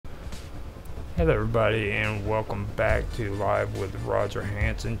Hello, everybody, and welcome back to Live with Roger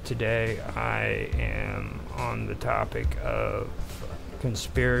Hanson. Today, I am on the topic of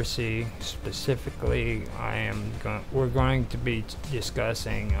conspiracy. Specifically, we're going to be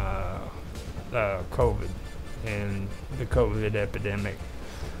discussing COVID and the COVID epidemic.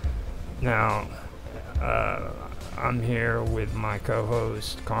 Now, I'm here with my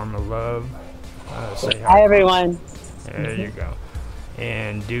co-host Karma Love. Say hi, Hi, everyone. There you go.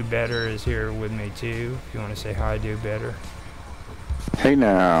 And Do Better is here with me too. If you want to say hi, Do Better. Hey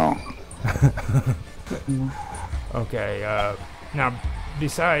now. Okay. Now,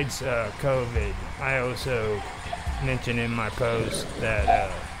 besides COVID, I also mentioned in my post that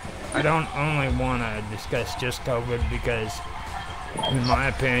I don't only want to discuss just COVID because, in my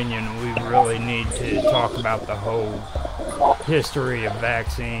opinion, we really need to talk about the whole history of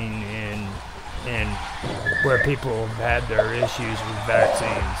vaccine and where people have had their issues with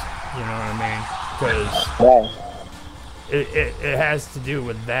vaccines, you know what I mean? Because it has to do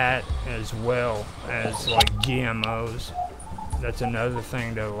with that as well as like GMOs. That's another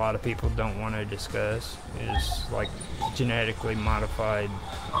thing that a lot of people don't want to discuss is like genetically modified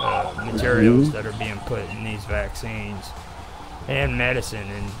materials that are being put in these vaccines and medicine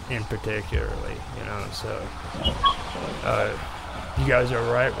in particularly, you know, so you guys are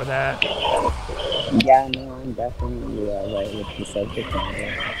right with that? Yeah, no, I'm definitely right with the subject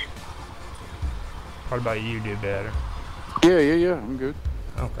matter. What about you, Do Better? Yeah, I'm good.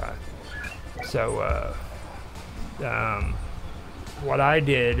 Okay. So, what I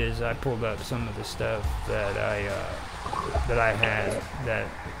did is I pulled up some of the stuff that I had that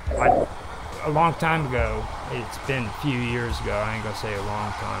a long time ago. It's been a few years ago. I ain't gonna say a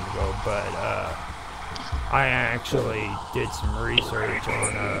long time ago, but I actually did some research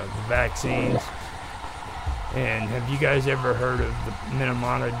on the vaccines. And have you guys ever heard of the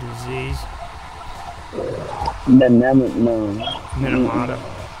Minamata disease? No. Minamata.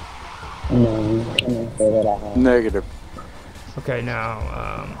 No, I can't say that I have. Negative. Okay, now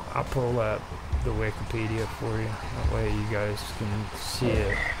I'll pull up the Wikipedia for you. That way you guys can see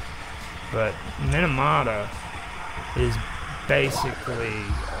it. But Minamata is basically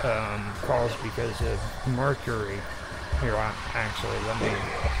caused because of mercury. Here, let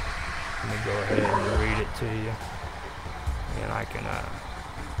me go ahead and read it to you, and I can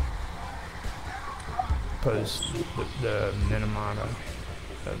post the Minamata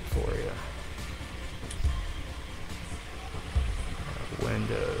up for you.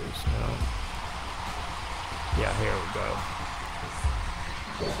 Windows, no. Yeah, here we go.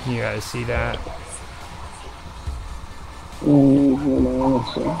 You guys see that?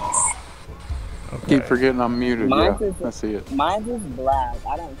 Okay. Keep forgetting I'm muted. I see it. Mine's is black.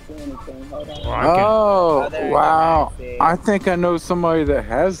 I don't see anything. Hold on. Well, Oh, wow. I think I know somebody that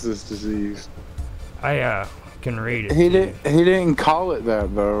has this disease. I can read it. He didn't call it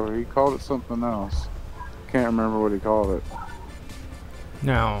that though. He called it something else. Can't remember what he called it.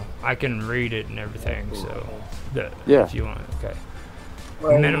 No, I can read it and everything. So, if you want, okay.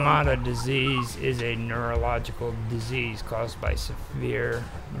 Minamata disease is a neurological disease caused by severe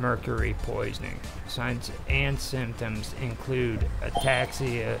mercury poisoning. Signs and symptoms include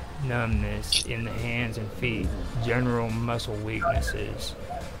ataxia, numbness in the hands and feet, general muscle weakness,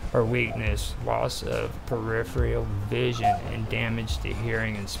 loss of peripheral vision, and damage to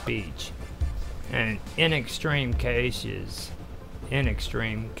hearing and speech. And in extreme cases,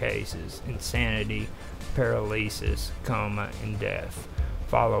 insanity, paralysis, coma, and death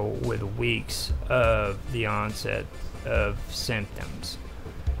follow with weeks of the onset of symptoms.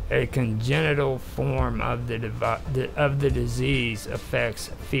 A congenital form of the disease affects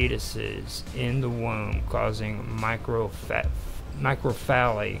fetuses in the womb, causing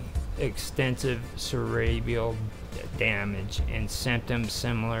microphthalmia, extensive cerebral damage, and symptoms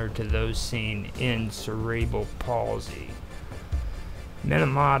similar to those seen in cerebral palsy.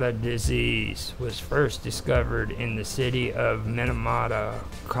 Minamata disease was first discovered in the city of Minamata,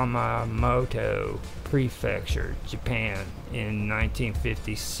 Kumamoto Prefecture, Japan, in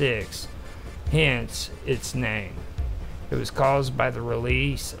 1956, hence its name. It was caused by the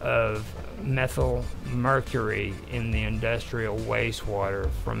release of methyl mercury in the industrial wastewater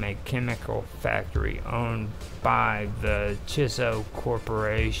from a chemical factory owned by the Chiso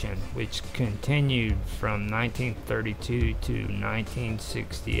Corporation, which continued from 1932 to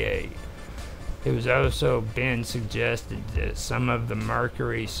 1968. It was also been suggested that some of the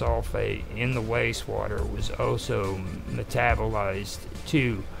mercury sulfate in the wastewater was also metabolized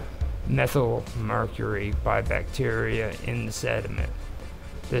to methyl mercury by bacteria in the sediment.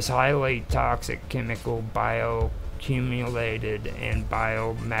 This highly toxic chemical bioaccumulated and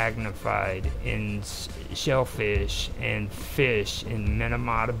biomagnified in shellfish and fish in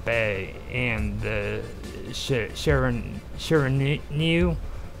Minamata Bay and the Shiranui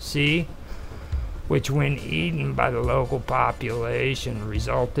Sea, which when eaten by the local population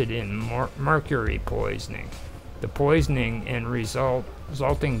resulted in mercury poisoning. The poisoning and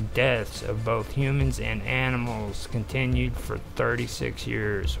resulting deaths of both humans and animals continued for 36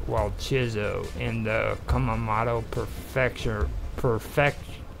 years, while Chizo in the Kumamoto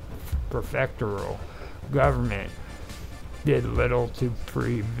prefectural government did little to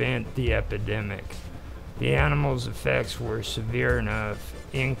prevent the epidemic. The animal's effects were severe enough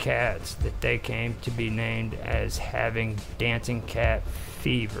in cats that they came to be named as having dancing cat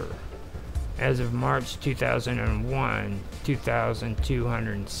fever. As of March 2001,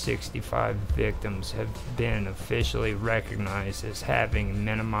 2,265 victims have been officially recognized as having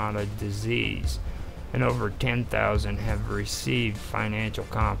Minamata disease, and over 10,000 have received financial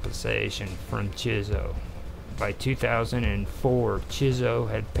compensation from Chizo. By 2004,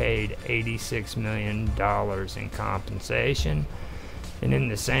 Chizo had paid $86 million in compensation, and in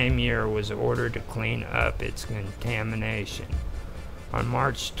the same year was ordered to clean up its contamination. On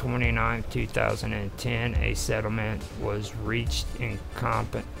March 29, 2010, a settlement was reached to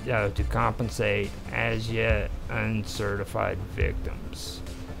compensate as yet uncertified victims.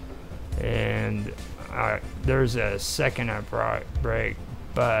 And there's a second break,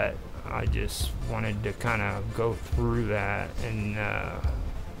 but I just wanted to kind of go through that and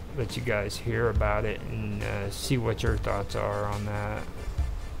let you guys hear about it and see what your thoughts are on that.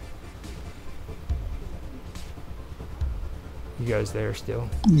 You guys there still?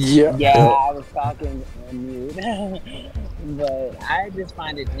 Yeah. Yeah, I was talking on mute. But I just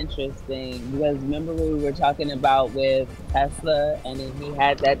find it interesting because remember we were talking about with Tesla and then he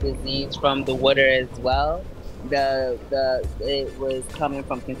had that disease from the water as well. It was coming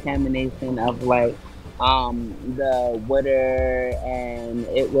from contamination of like the water, and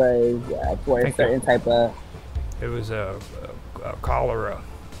it was for a certain type of. It was a cholera.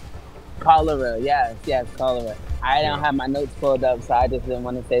 Cholera, yes, cholera. I don't have my notes pulled up, so I just didn't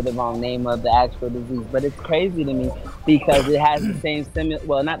want to say the wrong name of the actual disease. But it's crazy to me because it has the same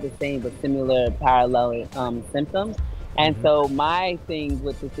not the same, but similar parallel symptoms. And so my thing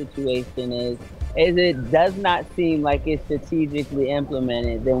with the situation is it does not seem like it's strategically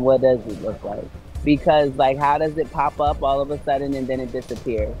implemented. Then what does it look like? Because like, how does it pop up all of a sudden and then it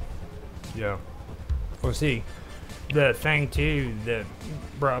disappears? Yeah. Well, see, the thing too that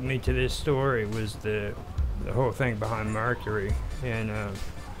brought me to this story was the whole thing behind mercury. And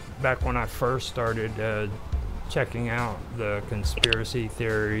back when I first started checking out the conspiracy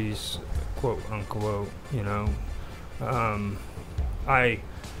theories, quote unquote, I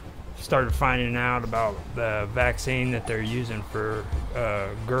started finding out about the vaccine that they're using for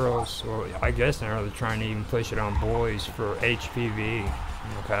girls, or I guess now they're trying to even push it on boys for HPV.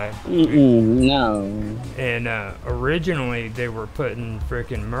 Okay. No. And originally they were putting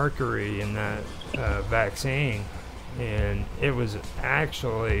freaking mercury in that vaccine, and it was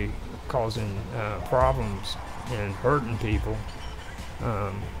actually causing problems and hurting people.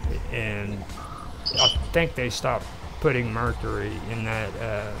 And I think they stopped putting mercury in that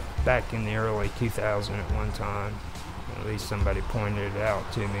back in the early 2000s at one time. At least somebody pointed it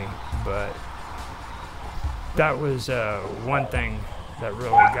out to me. But that was one thing that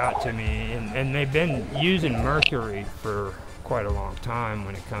really got to me. And they've been using mercury for quite a long time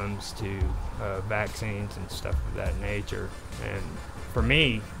when it comes to vaccines and stuff of that nature. And for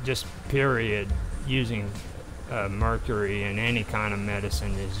me, just period, using mercury in any kind of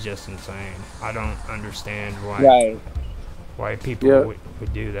medicine is just insane. I don't understand why people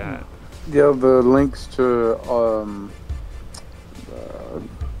would do that. Yeah, the links to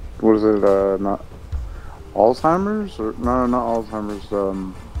what is it? Not Alzheimer's, or no, not Alzheimer's.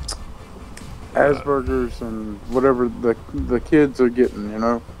 Asperger's and whatever the kids are getting.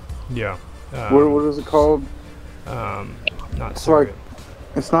 Yeah. What is it called? Not it's sorry. like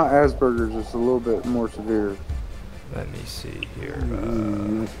it's not Asperger's. It's a little bit more severe. Let me see here.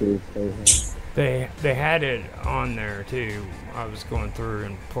 They had it on there too. I was going through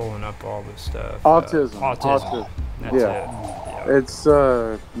and pulling up all this stuff. Autism. That's it. It's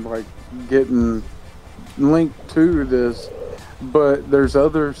like getting linked to this, but there's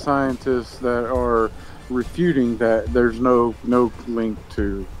other scientists that are refuting that there's no link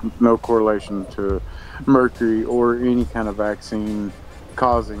to, no correlation to mercury or any kind of vaccine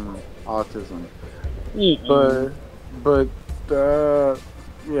causing autism. But the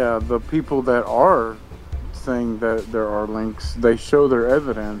people that are saying that there are links, they show their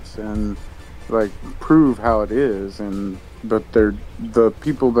evidence, and like prove how it is, and but they're the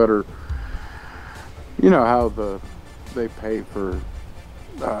people that are, you know, how they pay for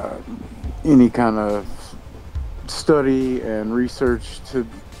any kind of study and research to,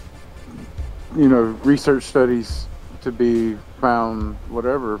 you know, research studies to be found,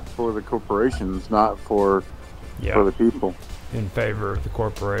 whatever, for the corporations, not for the people. In favor of the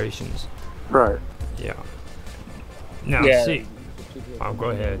corporations. Right. Yeah. Now, see. Oh, go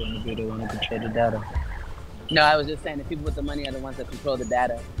ahead. They want to control the data. No, I was just saying the people with the money are the ones that control the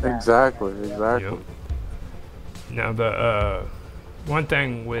data. Exactly. Yep. Now, the one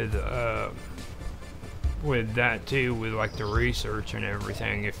thing with that too, with like the research and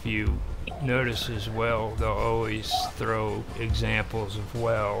everything, if you notice as well, they'll always throw examples of,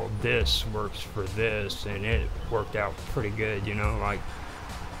 well, this works for this and it worked out pretty good, you know,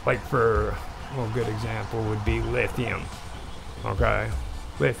 like for, well, a good example would be lithium. Okay,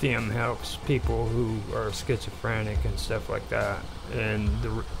 lithium helps people who are schizophrenic and stuff like that, and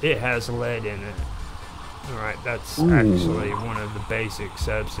it has lead in it. All right, that's actually one of the basic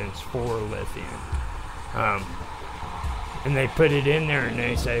substance for lithium. And they put it in there and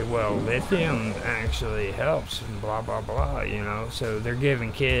they say, well, lithium actually helps and blah, blah, blah, you know. So they're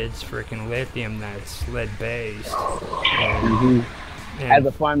giving kids freaking lithium that's lead-based. And as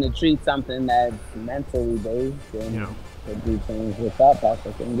a form to treat something that's mentally based and, you know, to do things with thought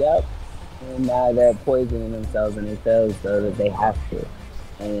processing. Yep. And now they're poisoning themselves and they feel so that they have to.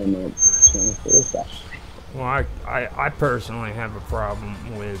 And it's suicide. Well, I personally have a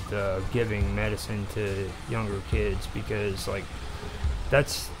problem with giving medicine to younger kids because, like,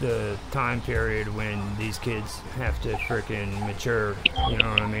 that's the time period when these kids have to frickin' mature, you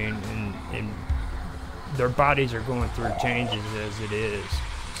know what I mean? And their bodies are going through changes as it is.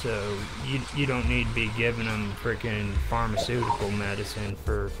 So you don't need to be giving them frickin' pharmaceutical medicine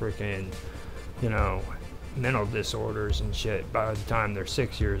for frickin', you know, mental disorders and shit by the time they're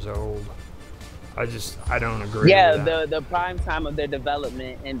 6 years old. I don't agree with that. The prime time of their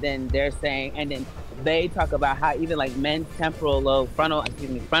development, and then they're saying, and then they talk about how even like men's frontal lobe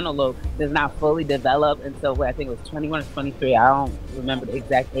does not fully develop until I think it was 21 or 23. I don't remember the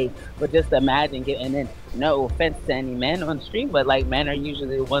exact age, but just imagine and then no offense to any men on the street, but like men are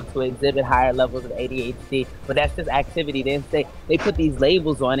usually the ones who exhibit higher levels of ADHD, but that's just activity. They put these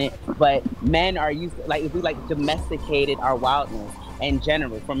labels on it, but men are used to, like, if we like domesticated our wildness in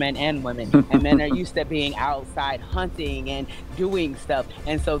general for men and women, and men are used to being outside hunting and doing stuff,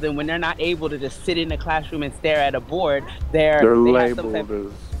 and so then when they're not able to just sit in a classroom and stare at a board, they're labeled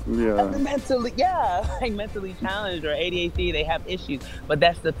as mentally challenged or ADHD. They have issues, but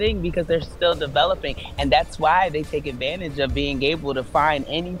that's the thing, because they're still developing, and that's why they take advantage of being able to find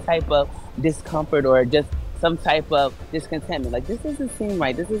any type of discomfort or just some type of discontentment. Like, this doesn't seem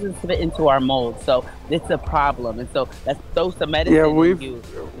right. This doesn't fit into our mold. So it's a problem. And so that's those the medicine. Yeah,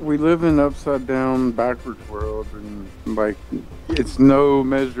 we live in an upside down, backwards world, and like it's no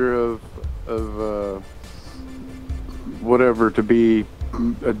measure of whatever to be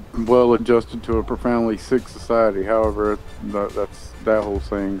well adjusted to a profoundly sick society. However, that's that whole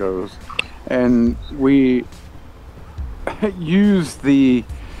saying goes, and we use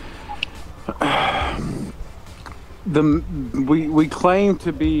we claim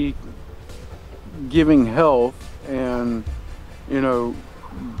to be giving health and, you know,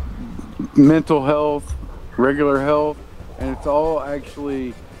 mental health, regular health, and it's all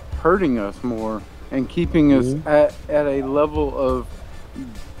actually hurting us more and keeping us at a level of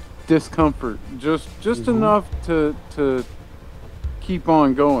discomfort, just enough to keep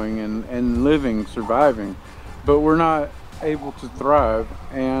on going and living, surviving, but we're not able to thrive.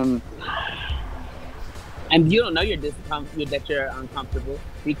 And you don't know that you're uncomfortable,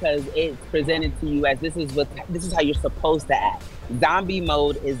 because it's presented to you as this is how you're supposed to act. Zombie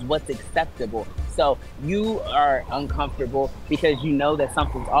mode is what's acceptable. So you are uncomfortable because you know that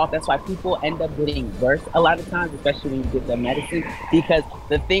something's off. That's why people end up getting worse a lot of times, especially when you get the medicine, because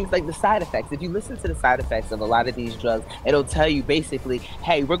the things like the side effects, if you listen to the side effects of a lot of these drugs, it'll tell you basically,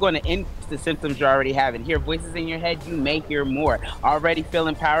 hey, we're going to end the symptoms you're already having. Hear voices in your head, you may hear more. Already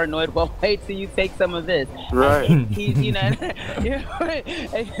feeling paranoid? Well, wait till you take some of this. Right. You know,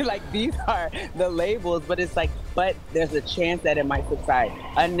 like, these are the labels, but it's like, but there's a chance that it might subside.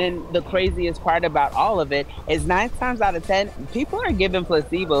 And then the craziest part about all of it is 9 times out of 10, people are given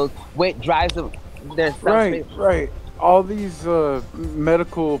placebos, which drives them their right. All these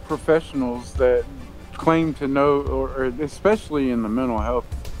medical professionals that claim to know, or especially in the mental health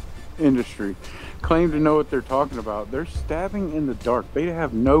industry, claim to know what they're talking about. They're stabbing in the dark. They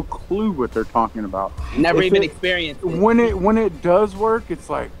have no clue what they're talking about. Never even experienced it. When it does work, it's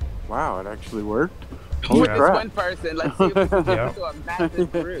like, wow, it actually worked. Holy With this crap. one person, let's see if we can Yeah. get to a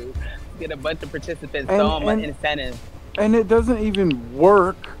massive group, get a bunch of participants, And- throw them an and- incentive. And it doesn't even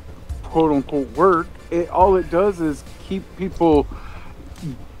work, quote unquote work. All it does is keep people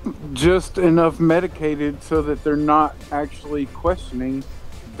just enough medicated so that they're not actually questioning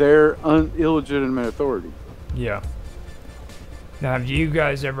their illegitimate authority. Yeah. Now, have you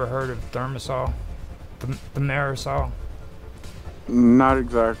guys ever heard of Thermosol? Thimerosal? Not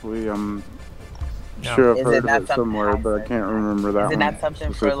exactly. I'm No. sure I've Is it heard not of it somewhere, something- but I can't remember that Is it one. not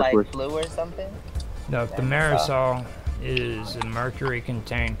something for like specifically. flu or something? No, Thimerosal. thimerosal is a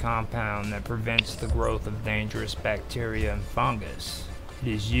mercury-contained compound that prevents the growth of dangerous bacteria and fungus. It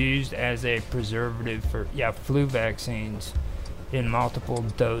is used as a preservative for flu vaccines in multiple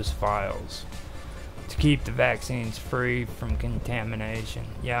dose vials to keep the vaccines free from contamination.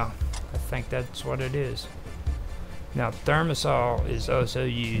 Yeah, I think that's what it is. Now, Thermosol is also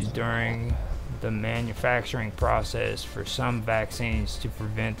used during the manufacturing process for some vaccines to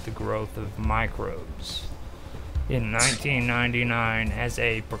prevent the growth of microbes. In 1999, as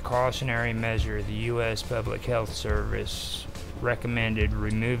a precautionary measure, the U.S. Public Health Service recommended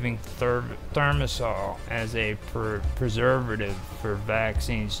removing Thermosol as a preservative for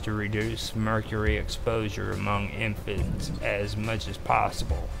vaccines to reduce mercury exposure among infants as much as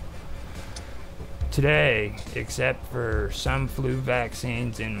possible. Today, except for some flu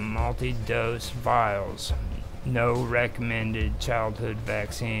vaccines in multi-dose vials, no recommended childhood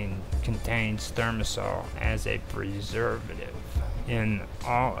vaccine contains Thermosol as a preservative. In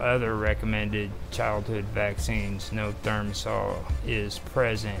all other recommended childhood vaccines, no Thermosol is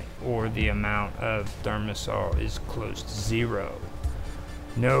present, or the amount of Thermosol is close to zero.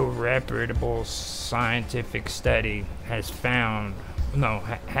 No reputable scientific study have found an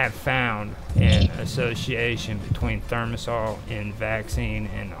association between Thermosol in vaccine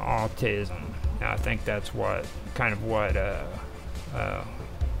and autism. Now, I think that's what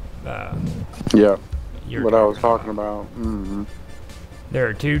Yeah, you're what I was talking about. Mm-hmm. There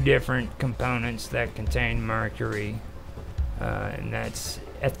are two different components that contain mercury, and that's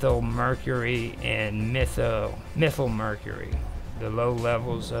ethyl mercury and methyl mercury. The low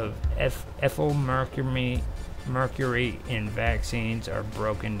levels of ethyl mercury in vaccines are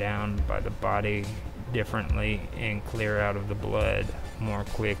broken down by the body differently and clear out of the blood more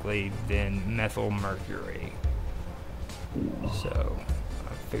quickly than methyl mercury. So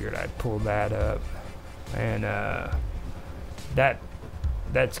I figured I'd pull that up, and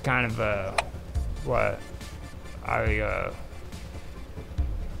that's kind of what I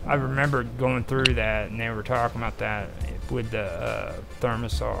remember going through that, and they were talking about that with the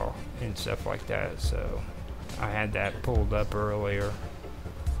Thermosol and stuff like that. So I had that pulled up earlier.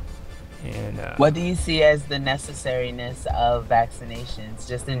 And What do you see as the necessariness of vaccinations,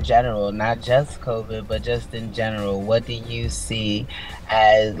 just in general, not just COVID, but just in general? What do you see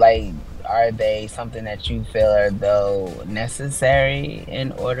as, like, are they something that you feel are though necessary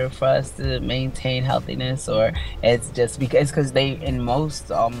in order for us to maintain healthiness, or it's just because they, in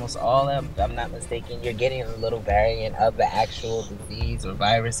almost all of them, if I'm not mistaken, you're getting a little variant of the actual disease or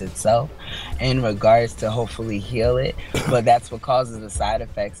virus itself in regards to hopefully heal it, but that's what causes the side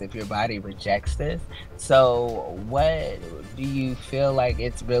effects if your body rejects this. So what do you feel like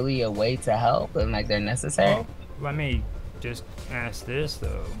it's really a way to help and like they're necessary? well, let me just ask this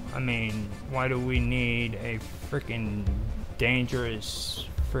though. I mean, why do we need a freaking dangerous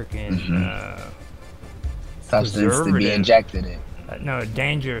Substance to be preservative? injected in. No, a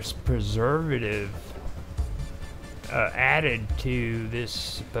dangerous preservative added to this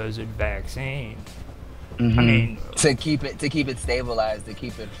supposed vaccine? I mean, to keep it stabilized, to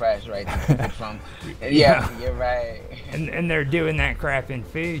keep it fresh, right? To keep it from yeah, you're right. and they're doing that crap in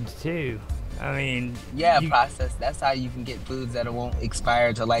foods too. I mean, process. That's how you can get foods that won't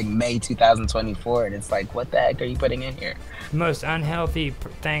expire till like May 2024, and it's like, what the heck are you putting in here? the most unhealthy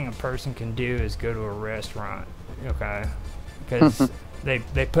thing a person can do is go to a restaurant, okay? Because they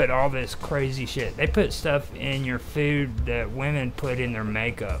put all this crazy shit. They put stuff in your food that women put in their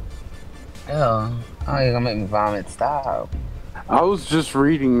makeup. Ew. Oh, you're gonna make me vomit. Stop. I was just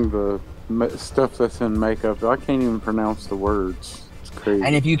reading the stuff that's in makeup. I can't even pronounce the words. It's crazy.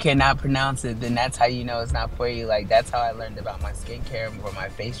 And if you cannot pronounce it, then that's how you know it's not for you. Like, that's how I learned about my skincare or my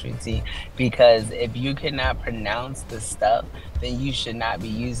face routine. Because if you cannot pronounce the stuff then you should not be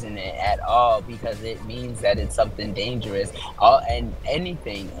using it at all, because it means that it's something dangerous. And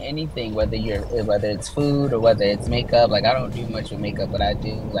anything, whether it's food or whether it's makeup. Like, I don't do much with makeup, but I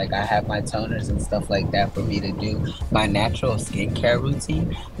do, like, I have my toners and stuff like that for me to do my natural skincare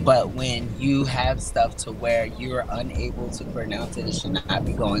routine. But when you have stuff to where you're unable to pronounce it, it should not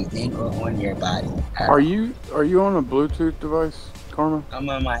be going in or on your body. Are you on a Bluetooth device, Karma? I'm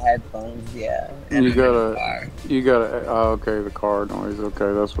on my headphones, yeah. And you got okay, the car noise.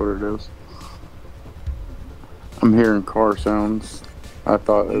 Okay, that's what it is. I'm hearing car sounds. I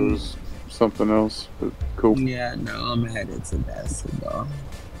thought it was something else, but cool. Yeah, no, I'm headed to basketball.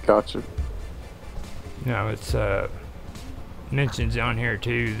 Gotcha. No, it's mentions on here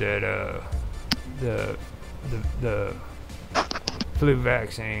too that the flu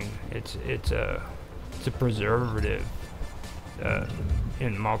vaccine, it's a preservative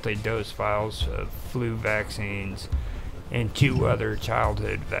in multi-dose vials of flu vaccines and 2 other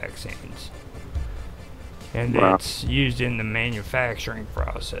childhood vaccines, and it's used in the manufacturing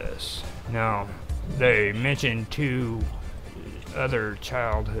process. Now, they mentioned 2 other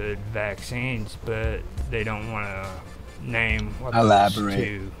childhood vaccines, but they don't want to name what those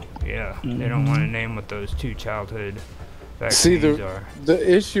 2. Yeah, they don't want to name what those 2 childhood vaccines are.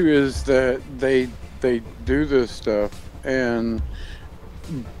 The issue is that they do this stuff and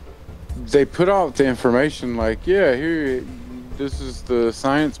they put out the information like, yeah, here, this is the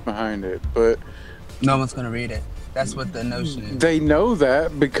science behind it, but no one's gonna read it. That's what the notion is. They know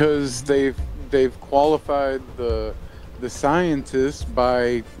that because they've qualified the scientists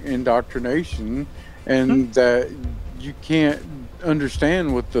by indoctrination, and that you can't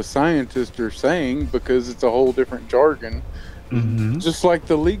understand what the scientists are saying because it's a whole different jargon. Just like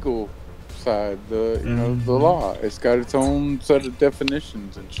the legal side, the law, it's got its own set of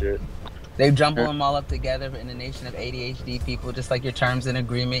definitions and shit. They jumble them all up together in a nation of ADHD people, just like your terms and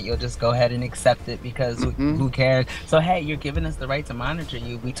agreement. You'll just go ahead and accept it because who cares? So, hey, you're giving us the right to monitor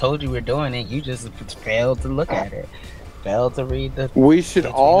you. We told you we're doing it. You just failed to look at it. Failed to read the... We should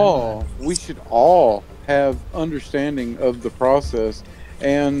all have understanding of the process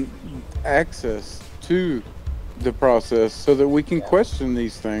and access to the process so that we can question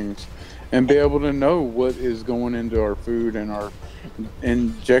these things and be able to know what is going into our food and our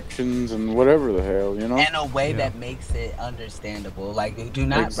injections and whatever the hell, you know, in a way that makes it understandable. Like, do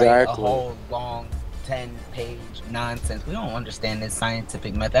not write a whole long 10-page nonsense. We don't understand this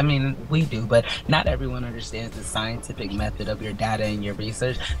scientific method. I mean, we do, but not everyone understands the scientific method of your data and your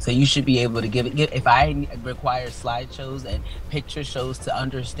research. So you should be able to give if I require slideshows and picture shows to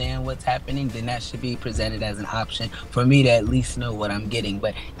understand what's happening, then that should be presented as an option for me to at least know what I'm getting.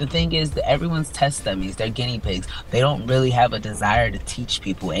 But the thing is that everyone's test dummies. They're guinea pigs. They don't really have a desire to teach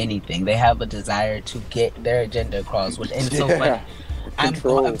people anything. They have a desire to get their agenda across, which and so funny.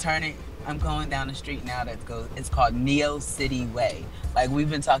 I'm going down the street now it's called Neo City Way. Like, we've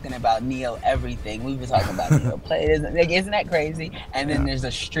been talking about Neo everything. We've been talking about Neo Play. Isn't that crazy? And then there's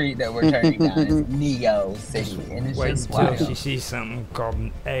a street that we're turning down. It's Neo City. And it's just wild. She sees something called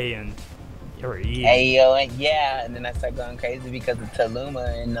A and or E. And then I start going crazy because of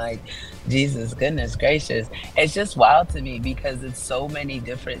Taluma and like, Jesus, goodness gracious. It's just wild to me because it's so many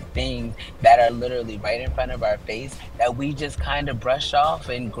different things that are literally right in front of our face that we just kind of brush off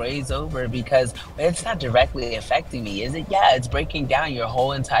and graze over because it's not directly affecting me, is it? Yeah, it's breaking down your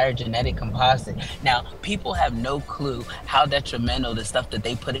whole entire genetic composite. Now, people have no clue how detrimental the stuff that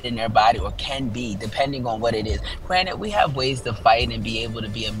they put in their body or can be, depending on what it is. Granted, we have ways to fight and be able to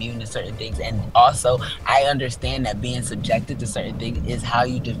be immune to certain things. And also, I understand that being subjected to certain things is how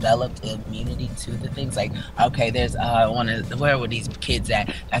you develop immunity to the things. Like, okay, there's where were these kids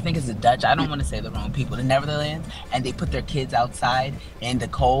at? I think it's the Dutch. I don't want to say the wrong people. The Netherlands, and they put their kids outside in the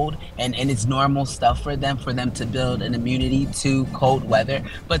cold, and it's normal stuff for them to build an immunity to cold weather.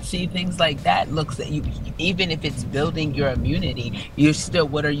 But see, things like that looks at you, even if it's building your immunity, you're still,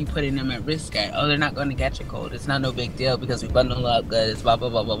 what are you putting them at risk at? Oh, they're not going to catch a cold. It's not no big deal because we bundle up good. It's blah blah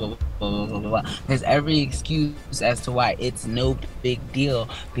blah blah blah blah blah blah. There's every excuse as to why it's no big deal,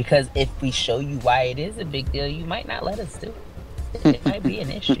 because if we show you why it is a big deal, you might not let us do it. It might be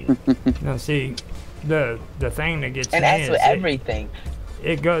an issue. Now, see, the thing that gets and me that's is with everything.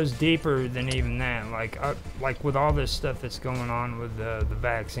 It goes deeper than even that. Like with all this stuff that's going on with the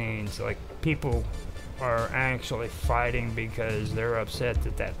vaccines, like people are actually fighting because they're upset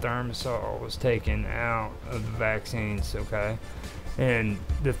that thimerosal was taken out of the vaccines, okay? And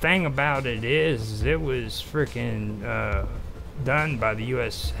the thing about it is it was freaking done by the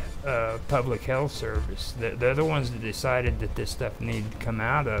U.S. Public Health Service. They're the ones that decided that this stuff needed to come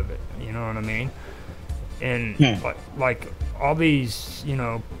out of it. You know what I mean? And like all these, you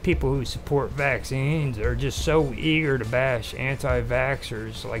know, people who support vaccines are just so eager to bash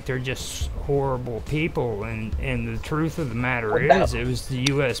anti-vaxxers, like they're just horrible people. And the truth of the matter is, it was the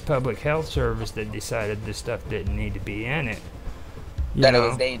U.S. Public Health Service that decided this stuff didn't need to be in it. That it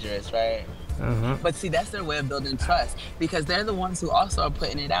was dangerous, right? Uh-huh. But see, that's their way of building trust, because they're the ones who also are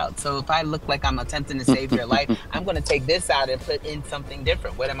putting it out. So if I look like I'm attempting to save your life, I'm going to take this out and put in something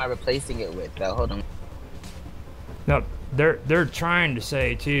different. What am I replacing it with? Hold on. No, they're trying to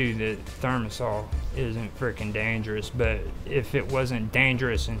say too that Thimerosal isn't freaking dangerous, but if it wasn't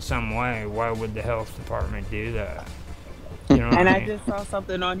dangerous in some way, why would the health department do that? You know and I just saw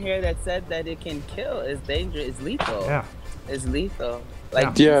something on here that said that it can kill. It's dangerous. It's lethal. Yeah. It's lethal.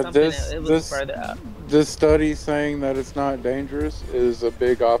 Like this study saying that it's not dangerous is a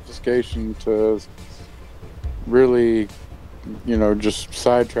big obfuscation to really, you know, just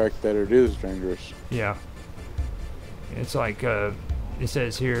sidetrack that it is dangerous. Yeah. It's like it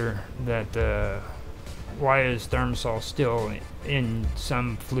says here that why is Thimerosal still in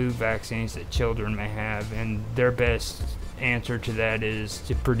some flu vaccines that children may have, and their best answer to that is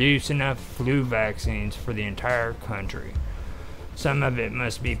to produce enough flu vaccines for the entire country. Some of it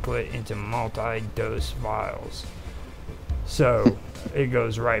must be put into multi-dose vials. So it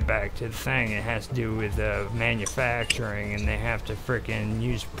goes right back to the thing. It has to do with manufacturing, and they have to frickin'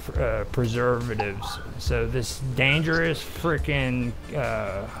 use preservatives. So this dangerous frickin'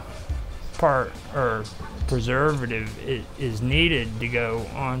 part or preservative is needed to go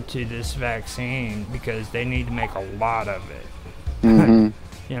onto this vaccine because they need to make a lot of it. Mm-hmm.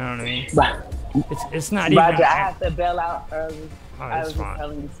 You know what I mean? It's not Roger, even. I have to bail out early. I was fine. just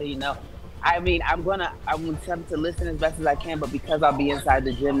telling you so you know. I mean, I'm gonna attempt to listen as best as I can, but because I'll be inside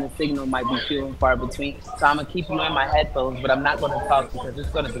the gym, the signal might be few and far between. So I'm gonna keep you in my headphones, but I'm not gonna talk because it's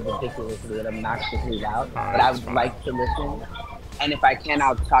gonna be ridiculously and obnoxiously loud. But I would like to listen, and if I can,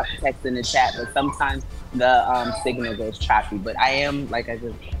 I'll text in the chat. But sometimes the signal goes choppy. But I am, like I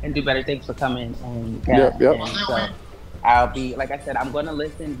said, and do better. Thanks for coming. And Yep. And so I'll be, like I said, I'm going to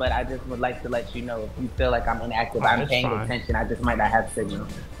listen, but I just would like to let you know if you feel like I'm inactive, I'm paying attention. I just might not have signal.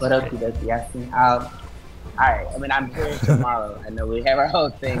 But okay, yes. All right. I mean, I'm here tomorrow. I know we have our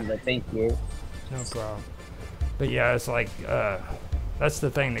whole thing, but thank you. No problem. But yeah, it's like that's the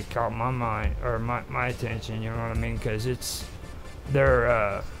thing that caught my mind or my attention. You know what I mean? Because it's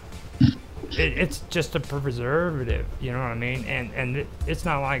it's just a preservative. You know what I mean? And it's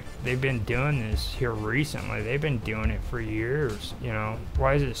not like they've been doing this here recently. They've been doing it for years. You know,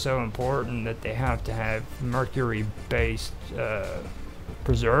 why is it so important that they have to have mercury-based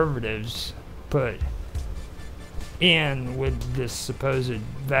preservatives put in with this supposed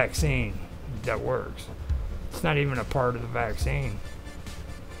vaccine that works? It's not even a part of the vaccine,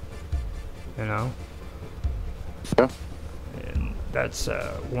 you know? Yeah. And that's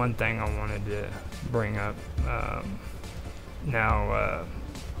one thing I wanted to bring up. Now,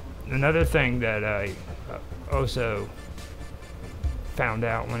 another thing that I also found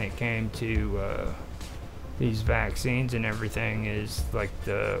out when it came to these vaccines and everything is like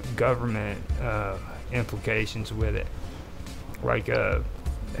the government implications with it. Like,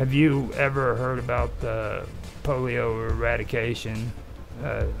 have you ever heard about the polio eradication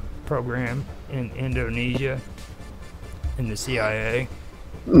program in Indonesia in the CIA?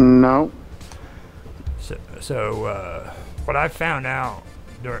 No. So what I found out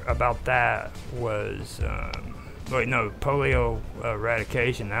about that was polio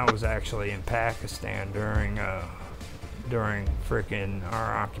eradication, that was actually in Pakistan during frickin'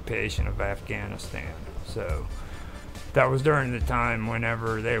 our occupation of Afghanistan. So that was during the time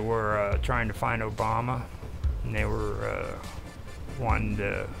whenever they were trying to find Obama, and they were wanting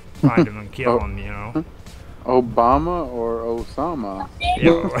to find him and kill him, you know. Obama or Osama?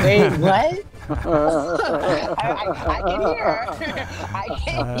 Wait, what? I can hear. I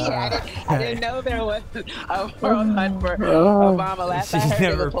can hear. I didn't know there was a world hunt for Obama. Last I heard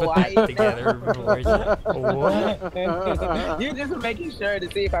never it was put Hawaii. that together before. What? You're just making sure to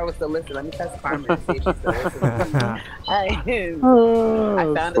see if I was still listening. Let me test Carmen to see if she's still listening. I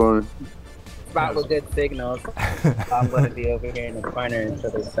found a spot with good signals. I'm going to be over here in the corner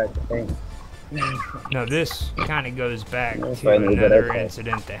until they start the thing. No, this kind of goes back to another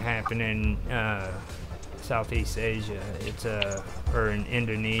incident that happened in Southeast Asia. It's or in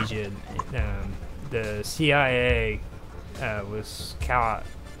Indonesia. The CIA was caught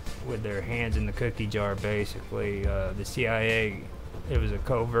with their hands in the cookie jar. Basically, the CIA, it was a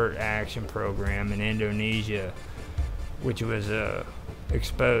covert action program in Indonesia, which was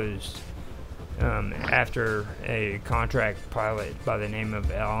exposed after a contract pilot by the name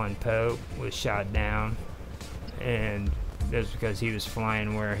of Alan Poe was shot down and that's because he was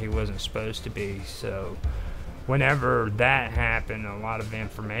flying where he wasn't supposed to be. So whenever that happened, a lot of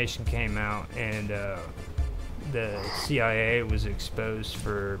information came out, and the CIA was exposed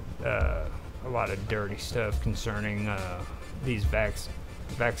for a lot of dirty stuff concerning these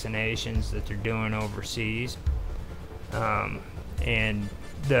vaccinations that they're doing overseas. And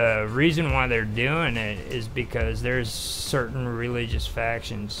the reason why they're doing it is because there's certain religious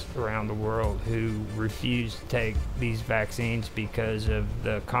factions around the world who refuse to take these vaccines because of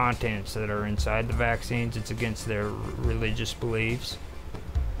the contents that are inside the vaccines. It's against their religious beliefs.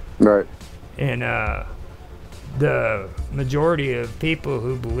 Right. And the majority of people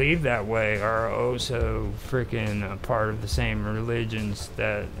who believe that way are also freaking part of the same religions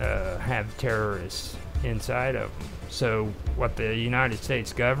that have terrorists inside of them. So what the United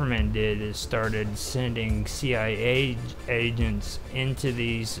States government did is started sending CIA agents into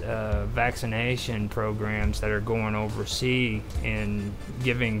these vaccination programs that are going overseas and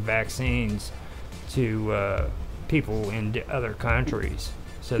giving vaccines to people in other countries.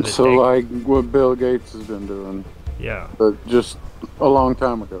 So like what Bill Gates has been doing. Yeah. But just a long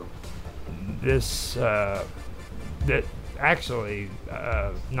time ago. This, that actually,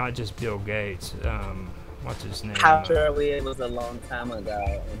 not just Bill Gates, what's his name? How surely it was a long time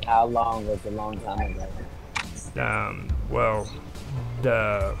ago, and how long was a long time ago? Well,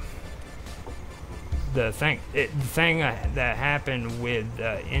 the thing that happened with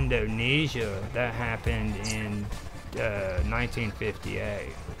Indonesia, that happened in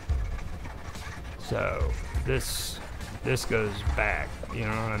 1958. So this goes back, you know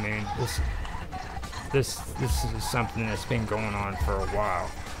what I mean? This is something that's been going on for a while.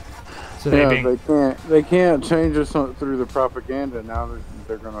 So they can't change us through the propaganda. Now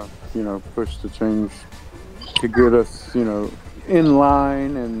they're gonna, push the change to get us, in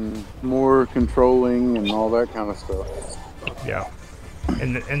line and more controlling and all that kind of stuff. Yeah.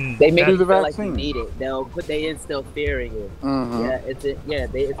 And they make you the feel vaccine. like you need it. They instill fear in you. Mm-hmm. It's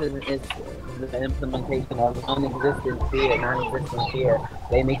the implementation of non-existent fear.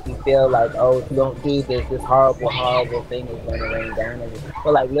 They make you feel like, oh, if you don't do this horrible thing is going to rain down on you.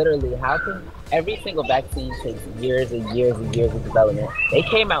 But like literally, how can every single vaccine takes years and years and years of development? They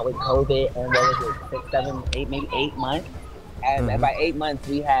came out with COVID, and what was it, 6, 7, 8, maybe 8 months? And by 8 months,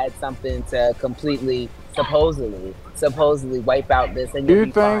 we had something to completely, supposedly wipe out this, and you'll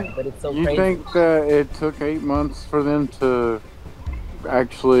be fine. But it's so crazy. You think that it took 8 months for them to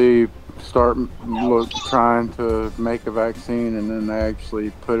actually start trying to make a vaccine, and then they actually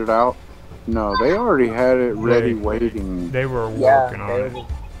put it out? No, they already had it ready, waiting. They were working on it.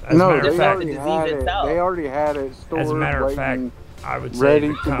 They already had it stored. As a matter of fact, I would say ready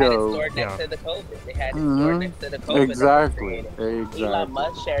to go. They had it stored next to the COVID. They had it stored next to the COVID. Exactly. Elon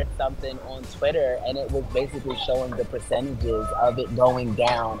Musk shared something on Twitter, and it was basically showing the percentages of it going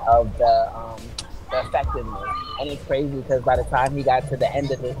down, of the effectiveness. And it's crazy because by the time he got to the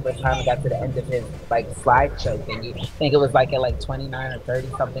end of his slideshow thing, I think it was like at 29 or 30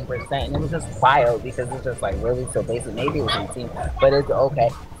 something percent, and it was just wild because it's just like really so basic. Maybe it was 18, but it's okay.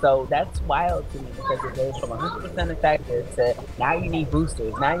 So that's wild to me because it goes from 100% effective to now you need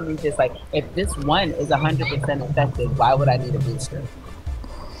boosters. Now you need this. Like, if this one is 100% effective, why would I need a booster?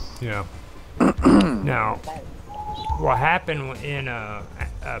 Yeah. Now, what happened in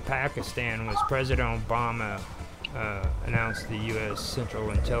Pakistan was President Obama announced the U.S. Central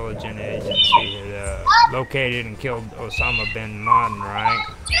Intelligence Agency had located and killed Osama bin Laden, right?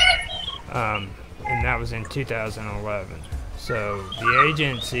 And that was in 2011. So the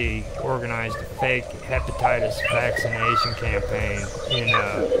agency organized a fake hepatitis vaccination campaign in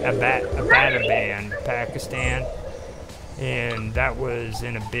Abbottabad, Pakistan. And that was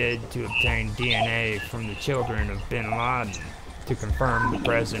in a bid to obtain DNA from the children of bin Laden to confirm the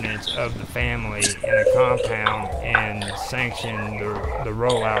presence of the family in a compound and sanction the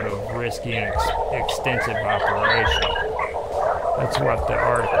rollout of risky and extensive operation. That's what the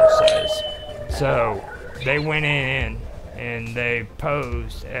article says. So they went in and they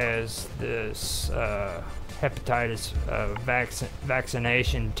posed as this hepatitis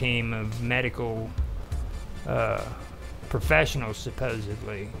vaccination team of medical professionals,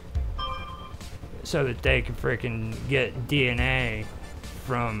 supposedly, so that they could freaking get DNA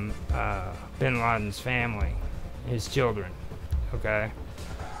from bin Laden's family, his children, okay?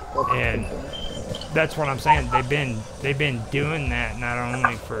 And that's what I'm saying. They've been doing that not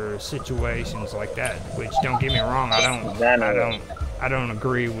only for situations like that, which, don't get me wrong, I don't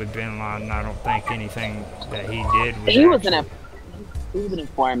agree with bin Laden. I don't think anything that he did was he was an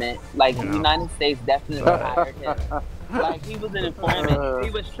informant. Like, the United States definitely hired him. Like, he was an informant.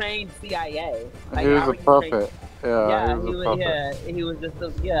 He was trained CIA. Like, he was a puppet. Yeah, he Yeah, was a puppet. he was just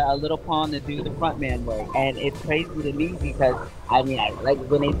a little pawn to do the frontman work, and it's crazy to me because I mean, like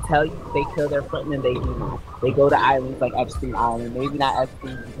when they tell you they kill their frontman, they do not. They go to islands like Epstein Island, maybe not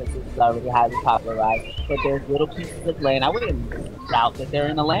Epstein because it's already highly popularized, but there's little pieces of land. I wouldn't doubt that they're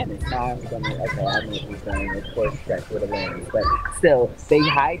in Atlantis. Now I'm gonna okay, I know what you're saying. Of course, that's what Atlantis, but still, they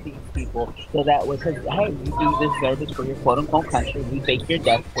hide these people so that way, because hey, you do this service for your quote unquote country, we fake your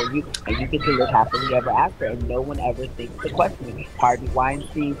death for you, and you get to live happily ever after, and no one ever thinks to question it. Harvey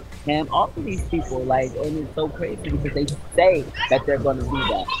Weinstein, him, all of these people, like, and it's so crazy because they say that they're going to do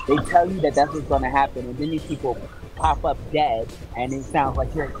that. They tell you that that's what's going to happen, and then these people pop up dead, and it sounds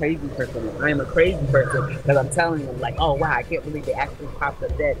like you're a crazy person. And I'm a crazy person because I'm telling them, like, oh wow, I can't believe they actually popped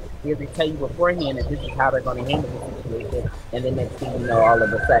up dead. Because they tell you beforehand that this is how they're going to handle the situation, and then next thing you know, all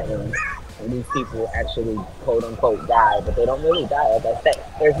of a sudden, and these people actually quote unquote die, but they don't really die. Like I said,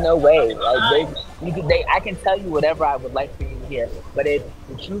 there's no way. Like I can tell you whatever I would like for you to hear, but the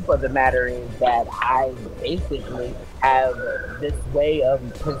truth of the matter is that I basically have this way of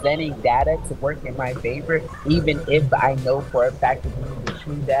presenting data to work in my favor, even if I know for a fact that the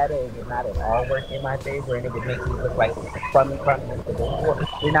true data is not at all work in my favor, and it would make me look like crummy individual.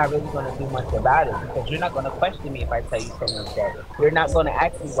 You're not really going to do much about it because you're not going to question me if I tell you someone's dead. You're not going to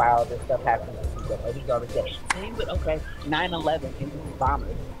ask me why all this stuff happens to people. Oh, he's already dead. Same with 9/11 and these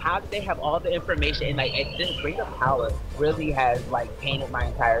bombers. How did they have all the information? And like, this greater power really has like painted my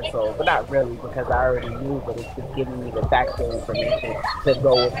entire soul, but not really because I already knew. But it's just giving me the factual information to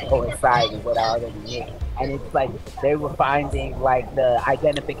coincide with what I already knew. And it's like they were finding like the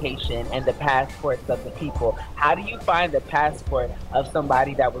identification and the passports of the people. How do you find the passport of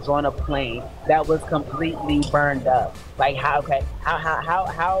somebody that was on a plane that was completely burned up? Like how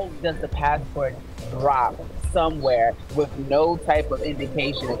does the passport drop somewhere with no type of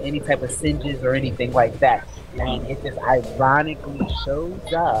indication of any type of singes or anything like that? And it just ironically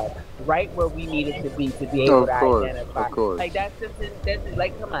shows up right where we needed to be able to identify. Of course. Like that's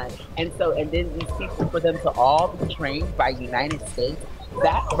like come on. And then these people, for them to all be trained by United States,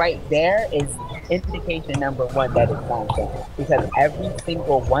 that right there is indication number one that is nonsense. Because every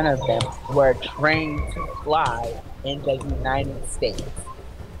single one of them were trained to fly in the United States.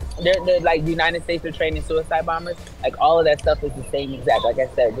 They're like the United States are training suicide bombers. Like all of that stuff is the same exact. Like I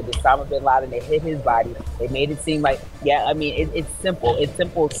said, with Osama bin Laden, they hit his body. They made it seem like, yeah, I mean, it's simple. It's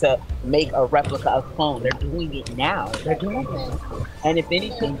simple to make a replica of clone. They're doing it now. They're doing it. And if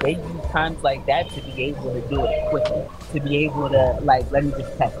anything, they use times like that to be able to do it quicker. To be able to, like, let me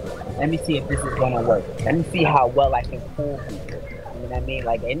just test it. Let me see if this is going to work. Let me see how well I can fool people. You know what I mean?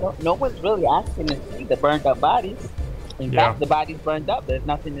 Like, ain't no one's really asking to see the burned up bodies. In fact, the body's burned up. There's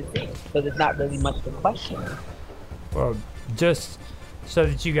nothing to see. So there's not really much to question. Well, just so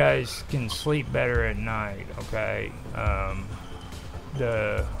that you guys can sleep better at night, okay? On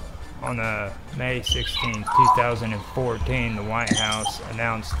May 16th, 2014, the White House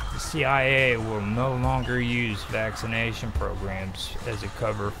announced the CIA will no longer use vaccination programs as a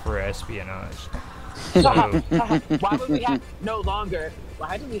cover for espionage. So, why would we have no longer?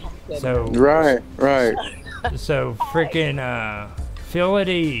 Why do we have to? So right. So freaking feel at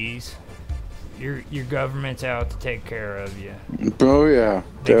ease. Your government's out to take care of you. Oh yeah,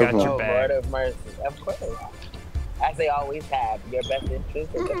 They definitely. got your back. Lord of mercy, of course. As they always have, your best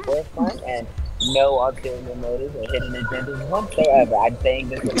interest at the forefront, and no ulterior motives or hidden agendas whatsoever. I'm saying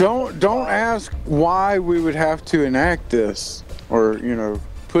this. Don't ask why we would have to enact this, or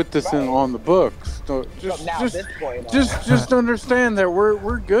put this in on the books. So just understand that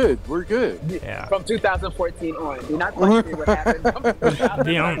we're good. We're good. Yeah. From 2014 on, do not question what happened.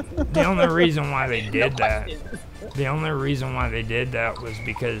 The only reason why they did that. The only reason why they did that was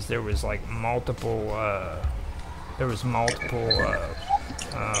because there was like multiple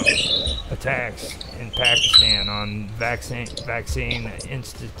attacks in Pakistan on vaccine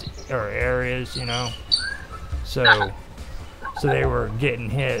areas, so they were getting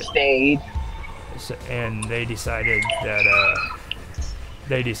hit, and they decided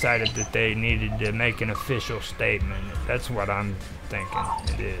that they needed to make an official statement. That's what I'm thinking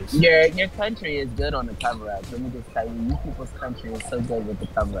it is. Your country is good on the cover up. Let me just tell you people's country is so good with the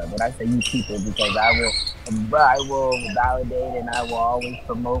cover up. But I say you people because I will validate and I will always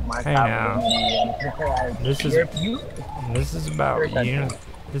promote my community. This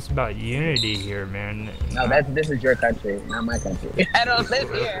is about unity here, man. No, this is your country, not my country. I don't live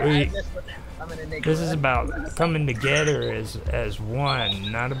here. This is about coming together as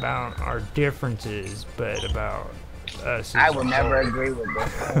one, not about our differences, but about us. I will never agree with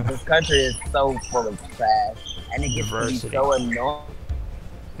this. This country is so full of trash, and it gets to be so annoying.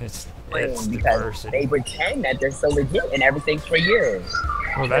 It's because diversity. they pretend that they're so legit and everything's for you.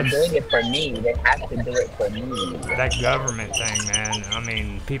 Well, They're that's doing it for me. They have to do it for me. that government thing, man. I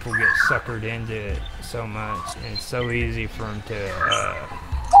mean, people get suckered into it so much, and it's so easy for them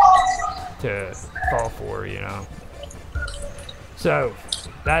to fall for, you know. So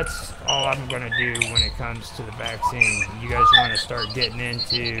that's all I'm gonna do when it comes to the vaccine. You guys want to start getting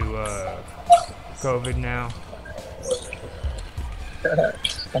into COVID now?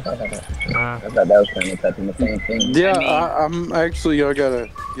 I thought that was kind of touching the same thing. Yeah, I mean, I'm actually, I gotta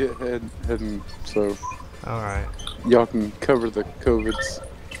get heading, so All right. y'all can cover the COVIDs,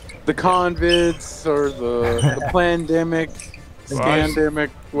 the convids, or the pandemic, Well, scandemic,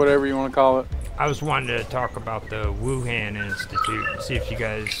 whatever you want to call it. I was wanting to talk about the Wuhan Institute, see if you